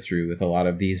you go through with a lot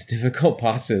of these difficult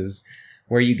bosses,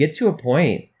 where you get to a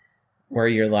point where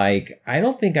you're like, I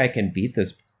don't think I can beat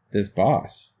this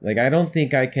boss. Like, I don't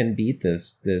think I can beat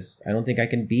this. I don't think I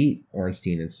can beat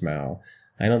Ornstein and Smaug.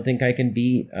 I don't think I can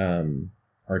beat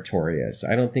Artorias.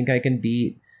 I don't think I can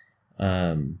beat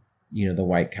the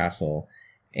White Castle.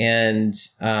 And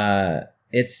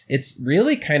it's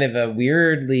really kind of a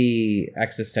weirdly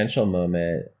existential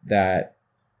moment that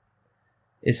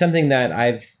is something that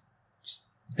I've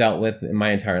dealt with in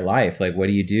my entire life. Like, what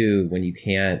do you do when you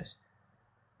can't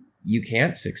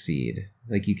succeed?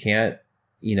 Like, you can't,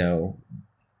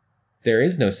 there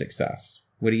is no success.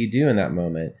 What do you do in that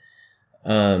moment?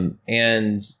 What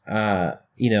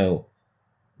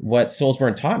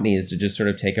Soulsborne taught me is to just sort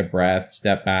of take a breath,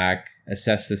 step back,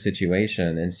 assess the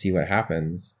situation, and see what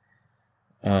happens.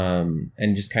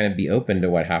 And just kind of be open to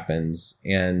what happens.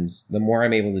 And the more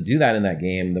I'm able to do that in that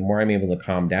game, the more I'm able to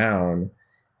calm down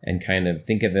and kind of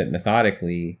think of it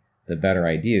methodically, the better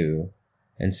I do.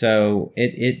 And so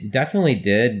it definitely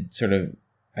did sort of,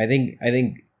 I think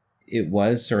it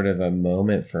was sort of a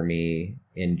moment for me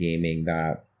in gaming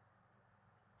that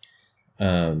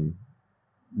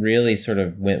really sort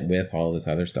of went with all this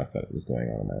other stuff that was going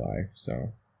on in my life.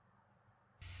 So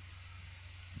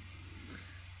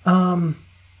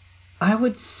I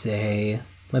would say,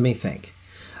 let me think.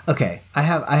 Okay, I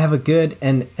have a good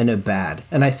and a bad.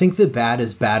 And I think the bad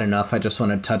is bad enough. I just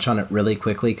want to touch on it really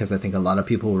quickly because I think a lot of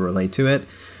people will relate to it.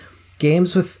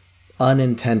 Games with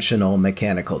unintentional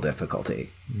mechanical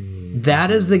difficulty. Mm-hmm.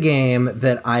 That is the game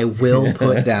that I will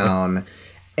put down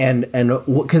And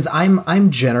because I'm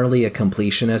generally a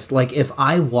completionist. Like if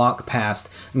I walk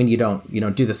past, I mean, you don't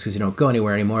do this because you don't go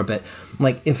anywhere anymore. But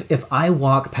like if I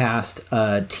walk past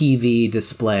a TV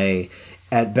display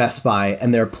at Best Buy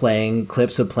and they're playing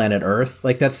clips of Planet Earth,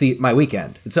 like that's my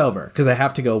weekend. It's over because I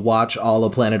have to go watch all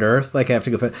of Planet Earth. Like I have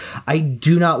to go. I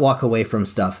do not walk away from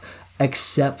stuff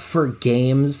except for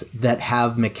games that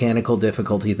have mechanical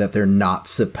difficulty that they're not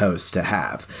supposed to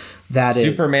have. That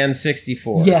Superman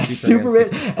 64. Yes, Superman.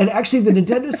 And actually, the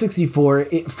Nintendo 64,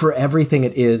 for everything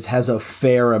it is, has a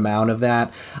fair amount of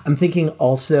that. I'm thinking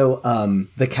also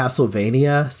the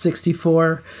Castlevania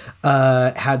 64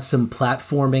 had some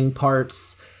platforming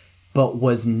parts, but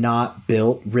was not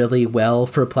built really well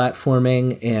for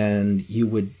platforming. And you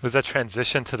would... Was that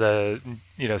transition to the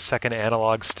second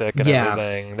analog stick and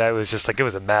everything? That was just like, it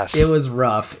was a mess. It was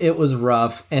rough.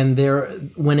 And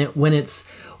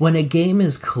when a game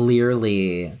is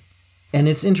clearly, and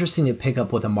it's interesting to pick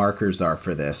up what the markers are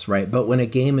for this, right? But when a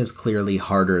game is clearly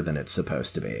harder than it's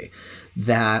supposed to be,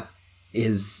 that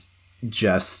is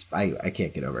just, I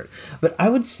can't get over it. But I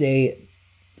would say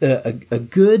a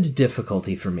good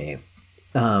difficulty for me,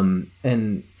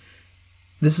 and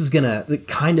this is going to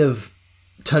kind of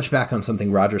touch back on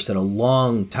something Roger said a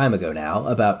long time ago now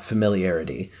about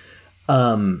familiarity.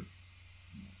 And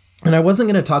I wasn't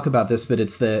going to talk about this, but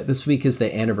this week is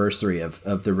the anniversary of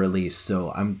the release,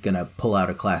 so I'm going to pull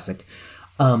out a classic.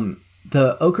 The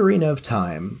Ocarina of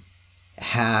Time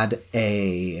had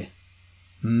a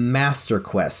Master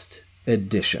Quest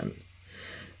edition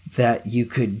that you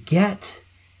could get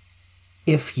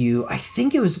if you,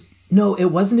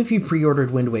 it wasn't if you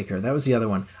pre-ordered Wind Waker. That was the other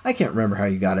one. I can't remember how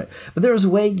you got it. But there was a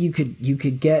way you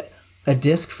could get a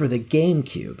disc for the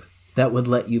GameCube that would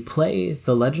let you play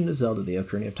The Legend of Zelda: The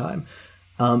Ocarina of Time,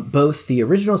 both the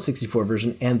original 64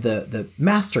 version and the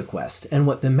Master Quest. And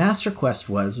what the Master Quest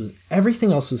was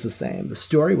everything else was the same. The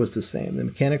story was the same. The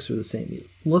mechanics were the same. It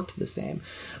looked the same.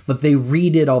 But they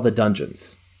redid all the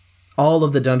dungeons. All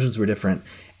of the dungeons were different.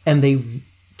 And they,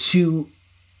 to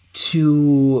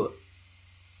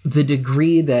the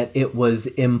degree that it was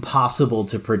impossible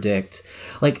to predict,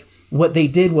 like what they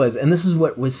did was, and this is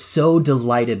what was so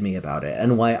delighted me about it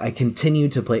and why I continue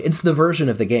to play. It's the version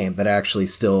of the game that I actually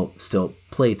still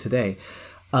play today.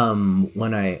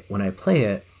 When I play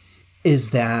it, is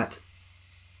that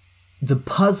the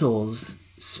puzzles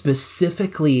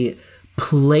specifically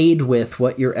played with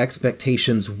what your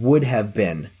expectations would have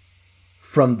been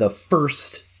from the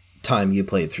first time you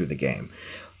played through the game.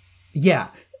 Yeah,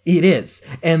 it is.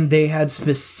 And they had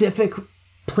specific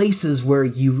places where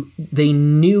they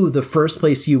knew the first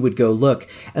place you would go look,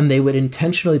 and they would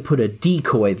intentionally put a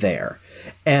decoy there,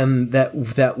 and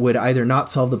that would either not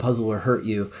solve the puzzle or hurt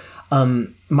you.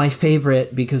 My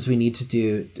favorite, because we need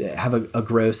to have a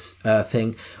gross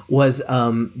thing, was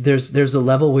there's a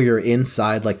level where you're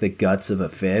inside like the guts of a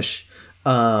fish,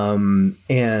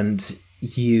 and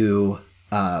you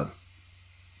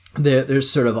there's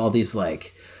sort of all these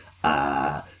like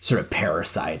sort of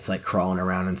parasites like crawling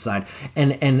around inside,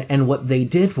 and what they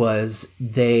did was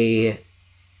they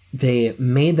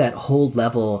made that whole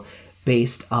level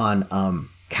based on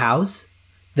cows.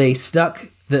 They stuck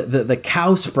the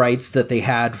cow sprites that they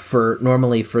had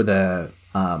normally for the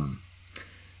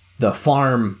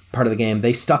farm part of the game.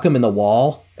 They stuck them in the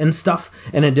wall and stuff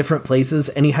and in different places,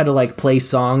 and you had to like play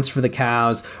songs for the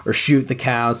cows or shoot the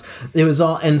cows. It was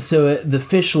all, and so the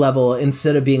fish level,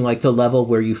 instead of being like the level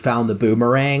where you found the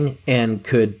boomerang and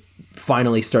could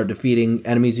finally start defeating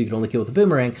enemies you could only kill with the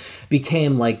boomerang,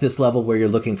 became like this level where you're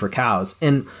looking for cows.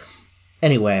 And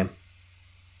anyway,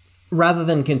 rather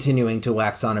than continuing to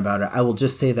wax on about it, I will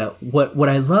just say that what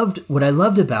I loved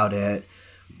about it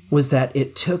was that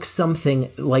it took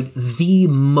something like the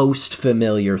most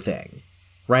familiar thing,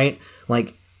 right?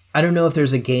 Like, I don't know if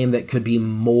there's a game that could be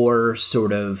more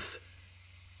sort of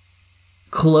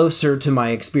closer to my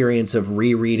experience of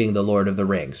rereading The Lord of the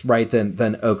Rings, right, than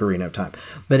Ocarina of Time.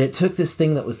 But it took this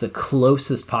thing that was the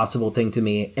closest possible thing to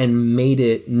me and made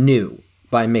it new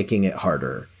by making it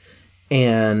harder.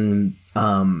 And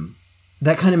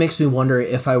that kind of makes me wonder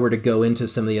if I were to go into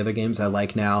some of the other games I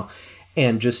like now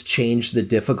and just change the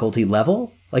difficulty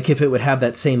level, like if it would have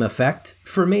that same effect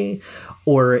for me,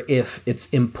 or if it's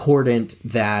important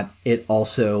that it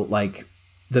also, like,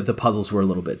 that the puzzles were a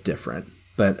little bit different.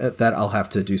 But that I'll have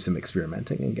to do some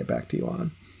experimenting and get back to you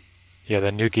on. Yeah,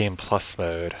 the New Game Plus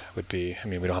mode would be, I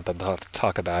mean, we don't have to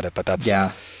talk about it, but that's,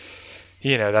 yeah,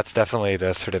 that's definitely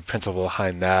the sort of principle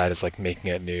behind that, is like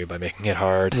making it new by making it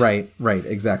hard. Right,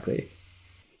 exactly.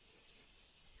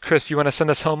 Chris, you want to send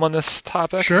us home on this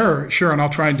topic? Sure, and I'll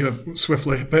try and do it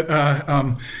swiftly. But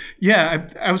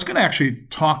I was going to actually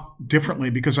talk differently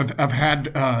because I've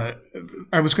had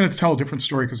I was going to tell a different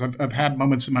story because I've had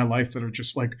moments in my life that are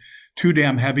just like too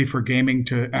damn heavy for gaming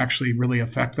to actually really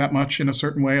affect that much in a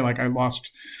certain way. Like I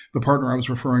lost the partner I was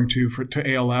referring to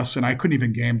ALS, and I couldn't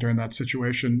even game during that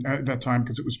situation at that time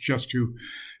because it was just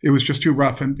too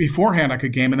rough. And beforehand I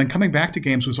could game, and then coming back to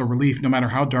games was a relief, no matter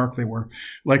how dark they were.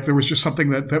 Like there was just something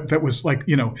that was like,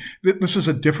 this is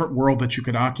a different world that you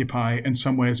could occupy in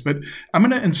some ways. But I'm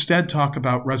going to instead talk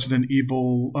about Resident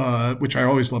Evil, which I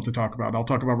always love to talk about. I'll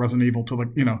talk about Resident Evil till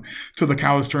the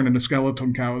cows turn into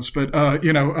skeleton cows. But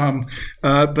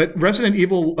but Resident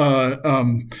Evil,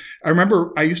 I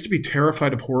remember I used to be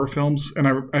terrified of horror films, and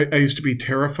I used to be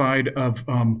terrified of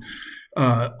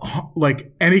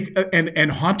like any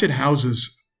and haunted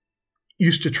houses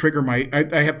used to trigger I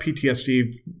have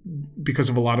PTSD because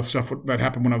of a lot of stuff that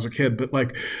happened when I was a kid, but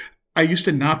like I used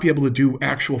to not be able to do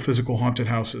actual physical haunted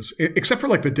houses, except for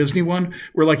like the Disney one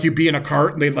where like you'd be in a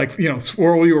cart and they'd like,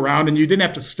 swirl you around and you didn't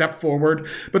have to step forward.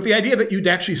 But the idea that you'd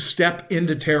actually step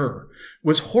into terror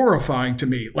was horrifying to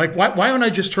me. Like, why don't I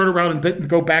just turn around and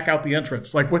go back out the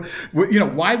entrance? Like,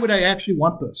 why would I actually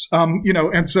want this?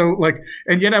 And so like,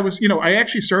 and yet I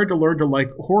actually started to learn to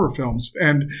like horror films,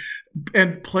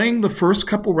 and playing the first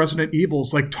couple Resident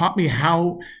Evils like taught me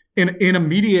how in a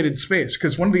mediated space,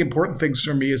 because one of the important things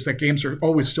for me is that games are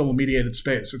always still a mediated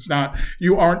space. It's not,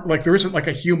 there isn't like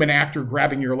a human actor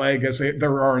grabbing your leg as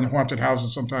there are in haunted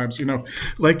houses sometimes, in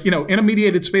a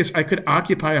mediated space, I could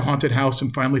occupy a haunted house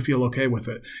and finally feel okay with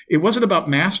it. It wasn't about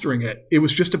mastering it. It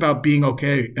was just about being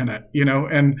okay in it,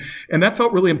 and that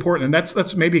felt really important. And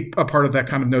that's maybe a part of that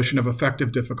kind of notion of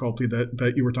effective difficulty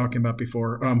that you were talking about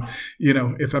before,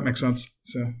 if that makes sense.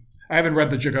 So I haven't read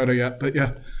the Jagoda yet, but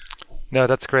yeah. No,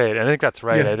 that's great. I think that's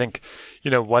right. Yeah. I think,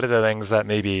 one of the things that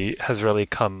maybe has really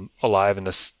come alive in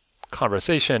this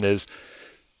conversation is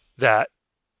that,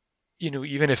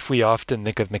 even if we often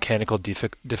think of mechanical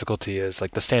difficulty as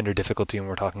like the standard difficulty when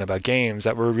we're talking about games,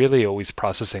 that we're really always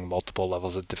processing multiple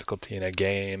levels of difficulty in a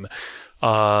game.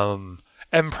 And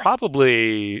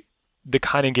probably the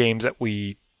kind of games that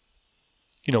we,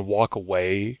 walk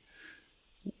away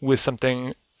with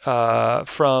something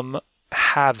from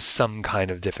have some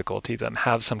kind of difficulty, them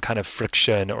have some kind of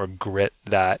friction or grit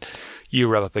that you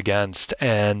rub up against.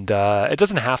 And it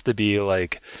doesn't have to be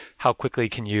like how quickly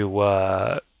can you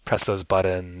press those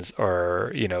buttons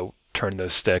or, turn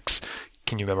those sticks.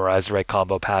 Can you memorize the right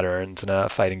combo patterns in a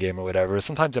fighting game or whatever?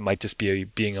 Sometimes it might just be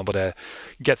being able to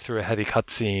get through a heavy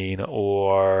cutscene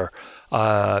or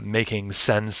making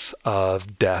sense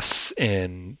of deaths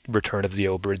in Return of the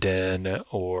Obra Dinn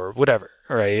or whatever,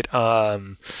 right?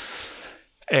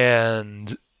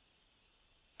 And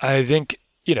I think,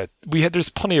 there's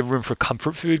plenty of room for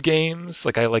comfort food games.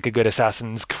 Like I like a good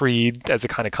Assassin's Creed as a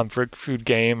kind of comfort food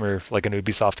game, or like an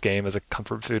Ubisoft game as a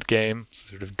comfort food game,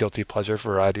 sort of guilty pleasure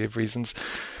for a variety of reasons.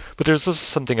 But there's also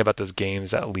something about those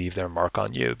games that leave their mark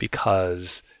on you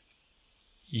because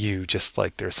you just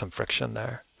like there's some friction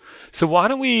there. So why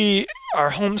don't we, our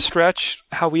home stretch,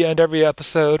 how we end every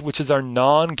episode, which is our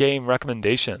non-game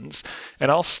recommendations.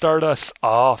 And I'll start us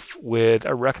off with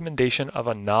a recommendation of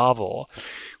a novel,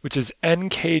 which is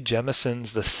N.K.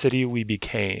 Jemison's The City We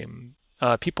Became.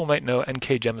 People might know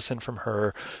N.K. Jemisin from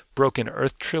her Broken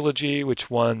Earth trilogy, which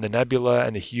won the Nebula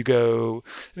and the Hugo,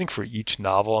 I think, for each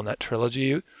novel in that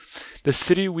trilogy. The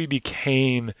City We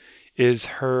Became is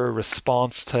her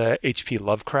response to H.P.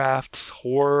 Lovecraft's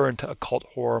horror and to occult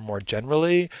horror more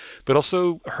generally, but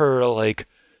also her like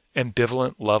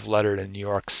ambivalent love letter to New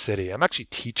York City. I'm actually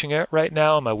teaching it right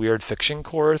now in my weird fiction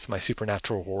course, my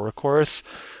supernatural horror course,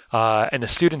 and the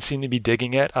students seem to be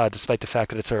digging it, despite the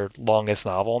fact that it's her longest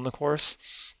novel in the course.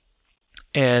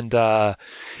 And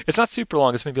it's not super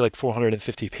long, it's maybe like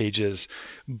 450 pages,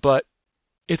 but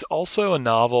it's also a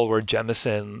novel where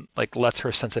Jemisin like lets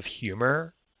her sense of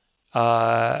humor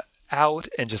out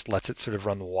and just lets it sort of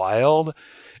run wild.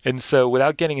 And so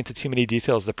without getting into too many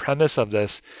details, the premise of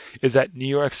this is that New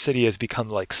York City has become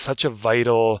like such a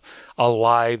vital,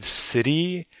 alive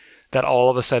city that all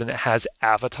of a sudden it has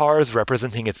avatars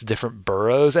representing its different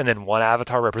boroughs, and then one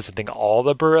avatar representing all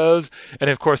the boroughs. And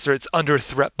of course, it's under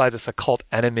threat by this occult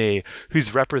enemy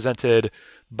who's represented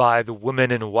by the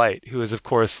woman in white, who is, of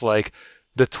course, like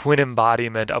the twin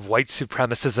embodiment of white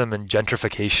supremacism and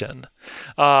gentrification.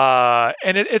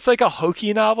 And it's like a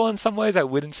hokey novel in some ways. I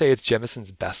wouldn't say it's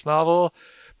Jemison's best novel,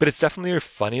 but it's definitely her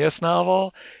funniest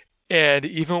novel. And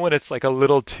even when it's like a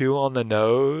little too on the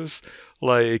nose,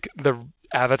 like the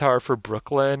avatar for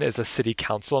Brooklyn is a city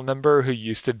council member who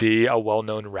used to be a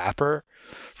well-known rapper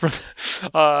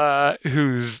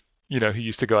who's who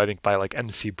used to go, I think, by like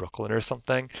MC Brooklyn or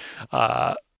something.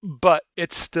 But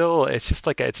it's just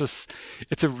like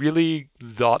it's a really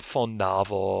thoughtful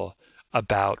novel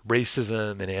about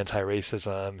racism and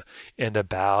anti-racism, and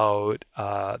about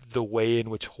the way in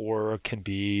which horror can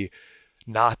be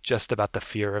not just about the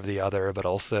fear of the other, but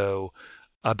also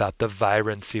about the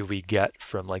vibrancy we get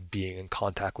from like being in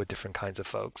contact with different kinds of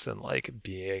folks, and like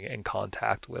being in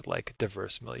contact with like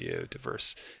diverse milieu,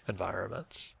 diverse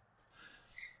environments.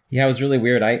 Yeah, it was really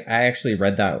weird. I actually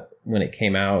read that when it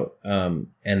came out, and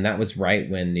that was right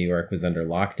when New York was under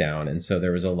lockdown, and so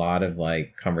there was a lot of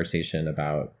like conversation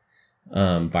about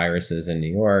viruses in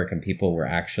New York, and people were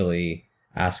actually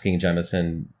asking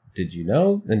Jemison, "Did you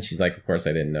know?" And she's like, "Of course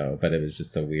I didn't know," but it was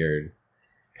just a weird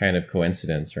kind of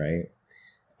coincidence, right?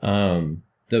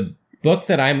 The book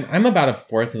that I'm about a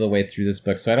fourth of the way through this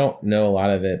book, so I don't know a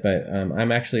lot of it, but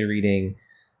I'm actually reading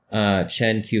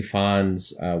Chen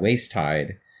Qiufan's Waste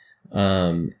Tide.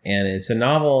 And it's a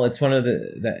novel. It's one of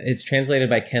it's translated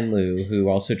by Ken Liu, who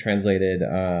also translated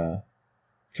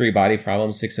Three Body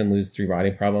Problem, Cixin Liu's Three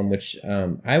Body Problem, which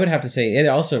I would have to say it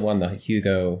also won the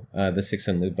Hugo, the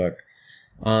Cixin Liu book.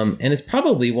 And it's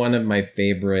probably one of my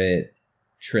favorite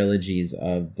trilogies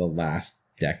of the last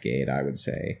decade, I would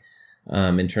say,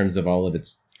 in terms of all of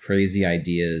its crazy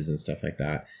ideas and stuff like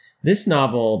that. This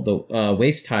novel, The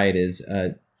Waste Tide, is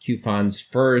Qiufan's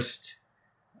first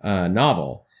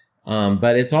novel.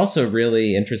 But it's also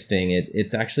really interesting.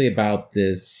 It's actually about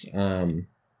this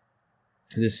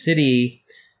city,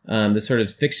 this sort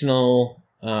of fictional,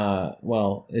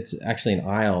 it's actually an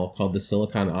isle called the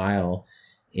Silicon Isle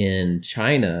in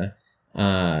China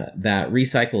that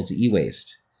recycles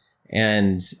e-waste.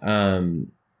 And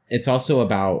it's also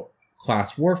about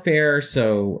class warfare.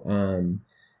 So,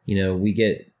 we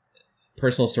get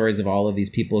personal stories of all of these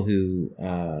people who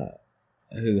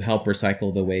help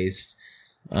recycle the waste.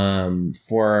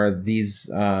 For these,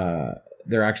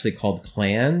 they're actually called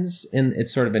clans, and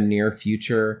it's sort of a near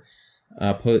future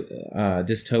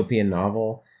dystopian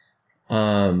novel.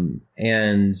 And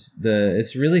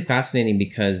it's really fascinating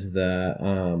because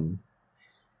the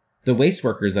waste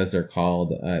workers, as they're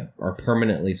called, are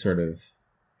permanently sort of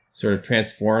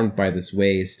transformed by this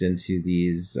waste into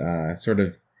these sort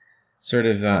of I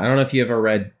don't know if you ever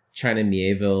read China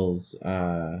Miéville's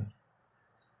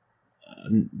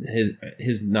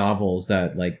his novels,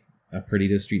 that like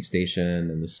Perdido Street Station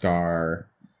and The Star,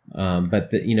 but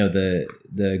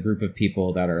the group of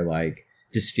people that are like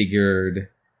disfigured,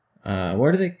 what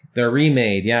are they? They're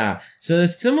remade, yeah. So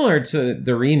it's similar to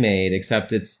The Remade,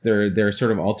 except they're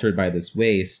sort of altered by this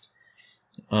waste.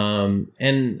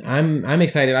 And I'm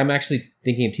excited. I'm actually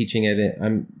thinking of teaching it.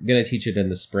 I'm going to teach it in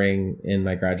the spring in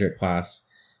my graduate class.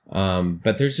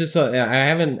 But there's just I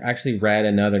haven't actually read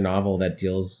another novel that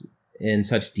deals in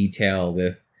such detail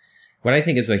with what I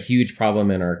think is a huge problem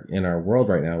in our world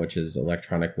right now, which is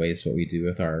electronic waste. What we do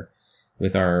with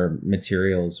our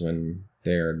materials when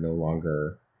they're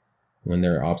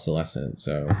obsolescent.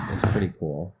 So it's pretty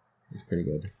cool. It's pretty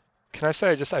good. Can I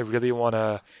say I really want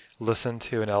to listen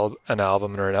to an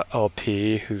album or an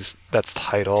LP that's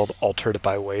titled "Altered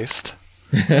by Waste"?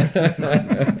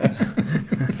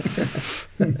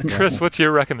 Chris, what's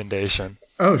your recommendation?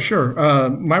 Oh, sure.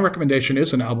 My recommendation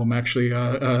is an album, actually.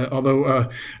 Although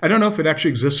I don't know if it actually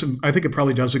exists. I think it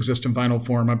probably does exist in vinyl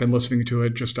form. I've been listening to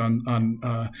it just on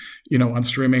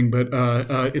streaming. But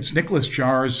it's Nicolas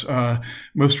Jarre's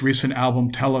most recent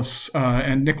album, Tellus.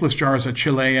 And Nicolas Jarre is a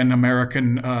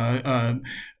Chilean-American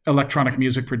electronic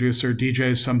music producer,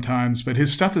 DJs sometimes. But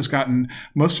his stuff has gotten,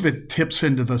 most of it tips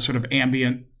into the sort of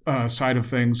ambient side of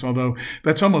things, although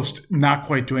that's almost not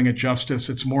quite doing it justice.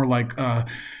 It's more like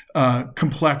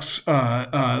complex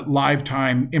live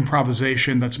time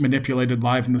improvisation that's manipulated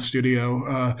live in the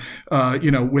studio,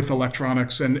 with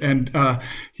electronics. And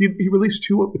he released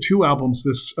two albums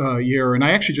this year, and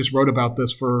I actually just wrote about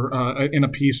this in a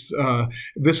piece.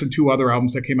 This and two other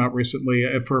albums that came out recently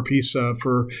for a piece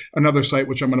for another site,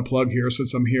 which I'm going to plug here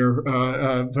since I'm here.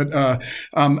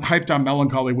 Hyped on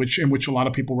Melancholy, in which a lot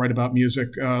of people write about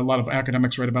music, a lot of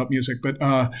academics write about music. But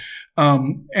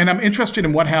and I'm interested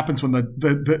in what happens when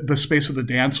the space of the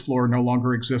dance floor no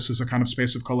longer exists as a kind of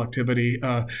space of collectivity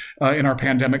in our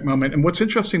pandemic moment. And what's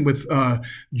interesting with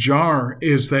Jarre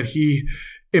is that he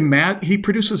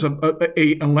produces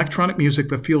a electronic music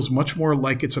that feels much more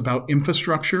like it's about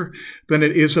infrastructure than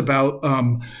it is about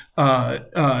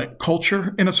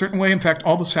culture in a certain way. In fact,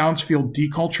 all the sounds feel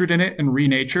decultured in it and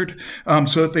renatured,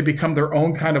 so that they become their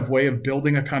own kind of way of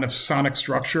building a kind of sonic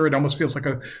structure. It almost feels like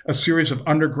a series of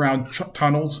underground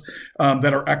tunnels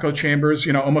that are echo chambers,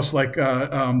 almost like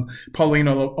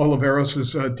Paulino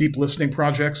Oliveros' deep listening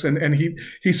projects. And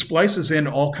he splices in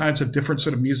all kinds of different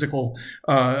sort of musical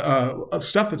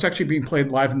stuff that's actually being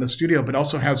played live in the studio, but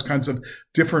also has kinds of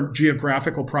different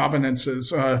geographical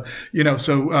provenances,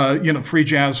 free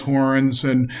jazz horns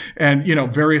and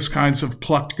various kinds of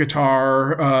plucked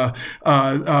guitar,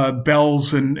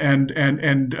 bells and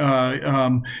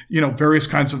various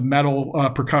kinds of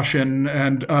metal percussion,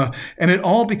 and it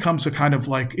all becomes a kind of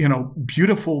like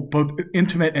beautiful, both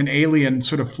intimate and alien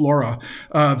sort of flora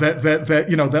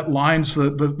that lines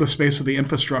the space of the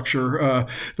infrastructure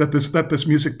that this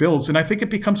music builds. And I think it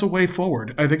becomes a way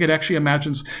forward. I think it actually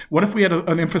imagines, what if we had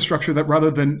an infrastructure that,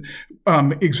 rather than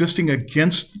existing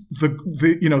against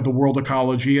the world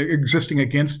ecology, existing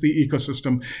against the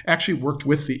ecosystem, actually worked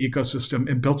with the ecosystem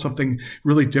and built something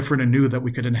really different and new that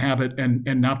we could inhabit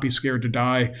and not be scared to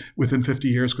die within 50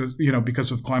 years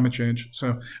because of climate change.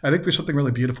 So I think there's something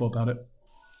really beautiful about it.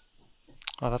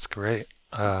 Oh, that's great.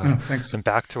 Thanks. And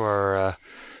back to our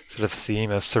sort of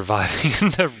theme of surviving in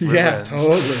the ruins. Yeah,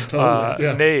 totally.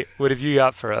 Yeah. Nate, what have you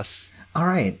got for us? All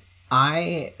right.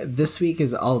 This week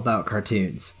is all about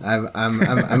cartoons.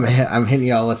 I'm hitting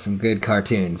y'all with some good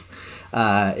cartoons.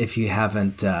 If you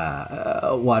haven't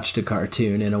watched a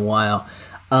cartoon in a while,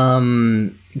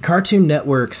 Cartoon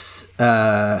Network's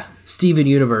Steven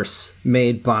Universe,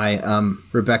 made by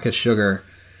Rebecca Sugar,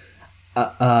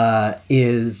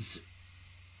 is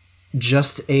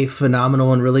just a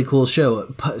phenomenal and really cool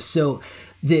show. So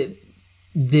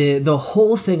the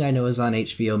whole thing I know is on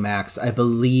HBO Max. I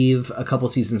believe a couple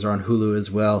seasons are on Hulu as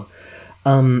well.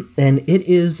 And it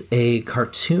is a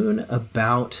cartoon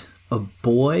about a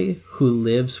boy who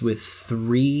lives with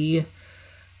 3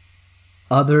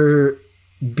 other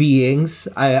beings.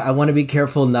 I want to be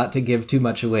careful not to give too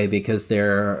much away, because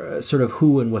they're sort of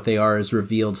who and what they are is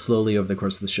revealed slowly over the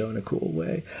course of the show in a cool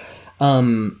way.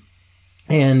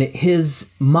 And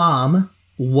his mom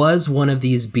was one of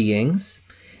these beings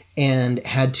and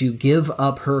had to give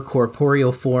up her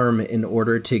corporeal form in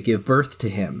order to give birth to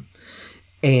him.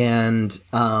 And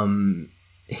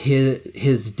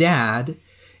his dad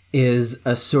is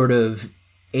a sort of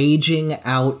aging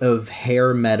out of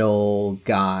hair metal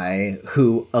guy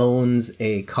who owns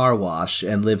a car wash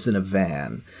and lives in a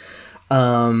van.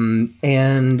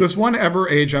 And does one ever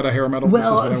age out of hair metal?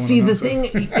 Well, see, the thing,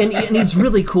 and he's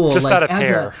really cool. Just like, out of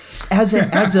hair.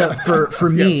 For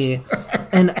me,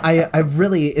 and I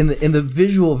really, in the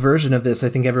visual version of this, I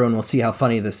think everyone will see how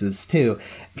funny this is too.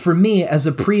 For me, as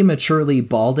a prematurely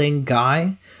balding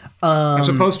guy, as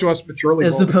opposed to us maturely,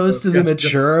 as opposed to the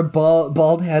mature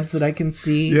bald heads that I can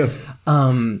see, yes.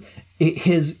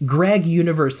 His Greg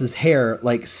Universe's hair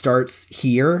like starts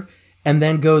here and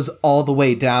then goes all the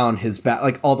way down his back,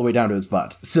 like all the way down to his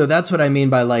butt. So that's what I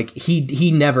mean by like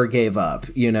he never gave up,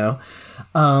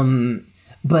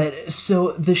 But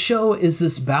so the show is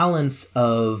this balance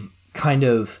of kind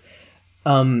of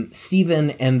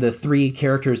Steven and the 3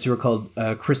 characters who are called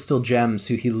Crystal Gems,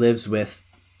 who he lives with,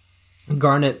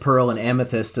 Garnet, Pearl, and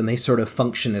Amethyst, and they sort of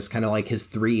function as kind of like his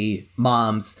 3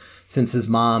 moms, since his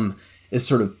mom is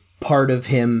sort of part of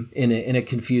him in a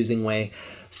confusing way.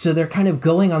 So they're kind of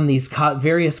going on these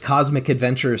various cosmic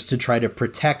adventures to try to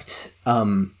protect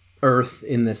Earth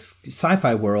in this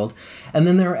sci-fi world. And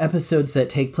then there are episodes that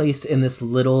take place in this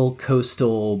little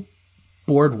coastal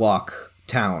boardwalk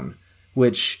town,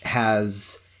 which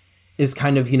is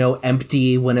kind of,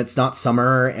 empty when it's not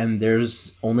summer, and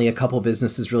there's only a couple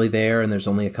businesses really there, and there's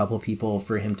only a couple people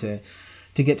for him to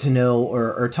get to know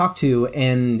or talk to.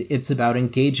 And it's about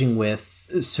engaging with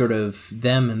sort of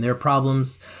them and their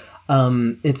problems.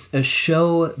 It's a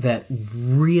show that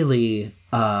really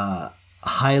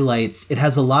highlights. It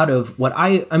has a lot of what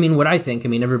I think.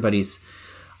 Everybody's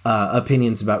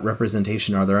opinions about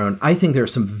representation are their own. I think there are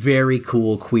some very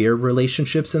cool queer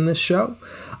relationships in this show,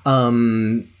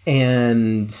 and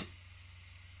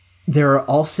there are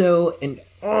also, and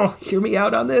hear me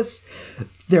out on this,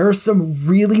 there are some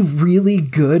really, really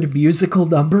good musical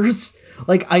numbers.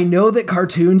 Like, I know that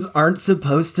cartoons aren't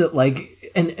supposed to, like,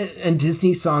 and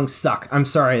Disney songs suck. I'm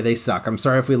sorry, they suck. I'm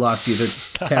sorry if we lost you.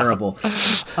 They're terrible.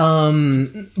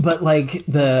 But like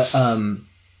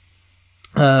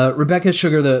Rebecca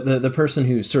Sugar, the person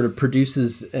who sort of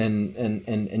produces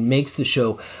and makes the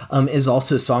show, is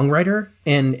also a songwriter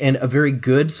and a very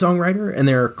good songwriter. And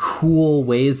there are cool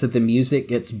ways that the music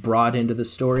gets brought into the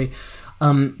story.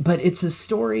 But it's a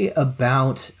story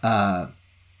about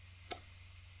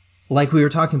like we were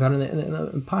talking about in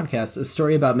a podcast, a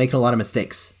story about making a lot of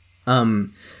mistakes.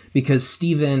 Because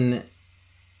Steven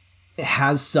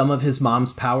has some of his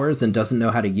mom's powers and doesn't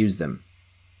know how to use them.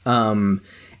 And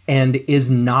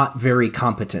is not very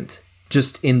competent,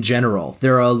 just in general.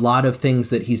 There are a lot of things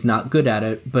that he's not good at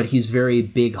it, but he's very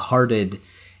big-hearted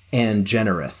and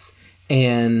generous.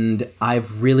 And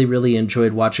I've really, really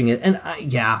enjoyed watching it. And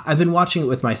I've been watching it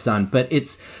with my son, but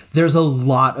there's a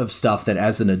lot of stuff that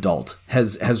as an adult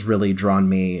has really drawn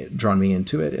me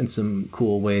into it in some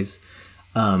cool ways.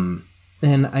 And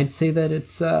I'd say that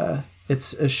it's a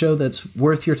show that's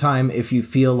worth your time if you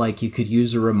feel like you could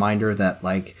use a reminder that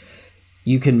like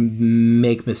you can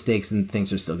make mistakes and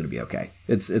things are still going to be okay.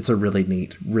 It's a really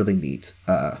neat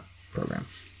program.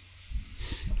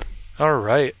 All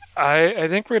right. I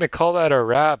think we're going to call that a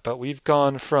wrap, but we've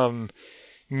gone from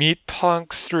meat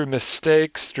punks through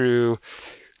mistakes, through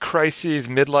crises,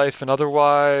 midlife and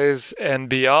otherwise, and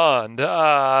beyond.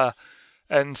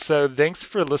 And so thanks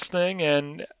for listening,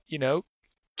 and,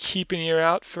 keep an ear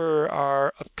out for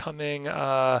our upcoming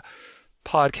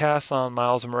podcasts on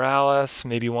Miles Morales,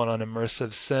 maybe one on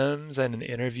immersive sims, and an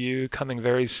interview coming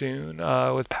very soon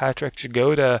with Patrick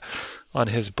Jagoda on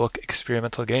his book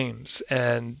Experimental Games.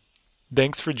 And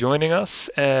thanks for joining us,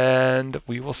 and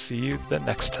we will see you the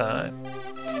next time.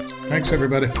 Thanks,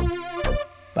 everybody.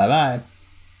 Bye-bye.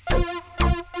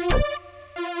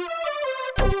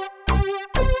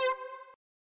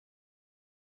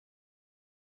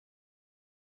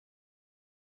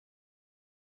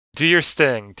 Do your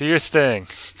sting. We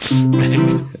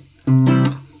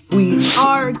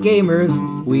are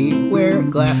gamers. We wear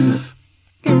glasses.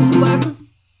 Gamers with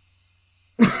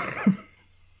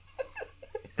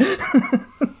glasses.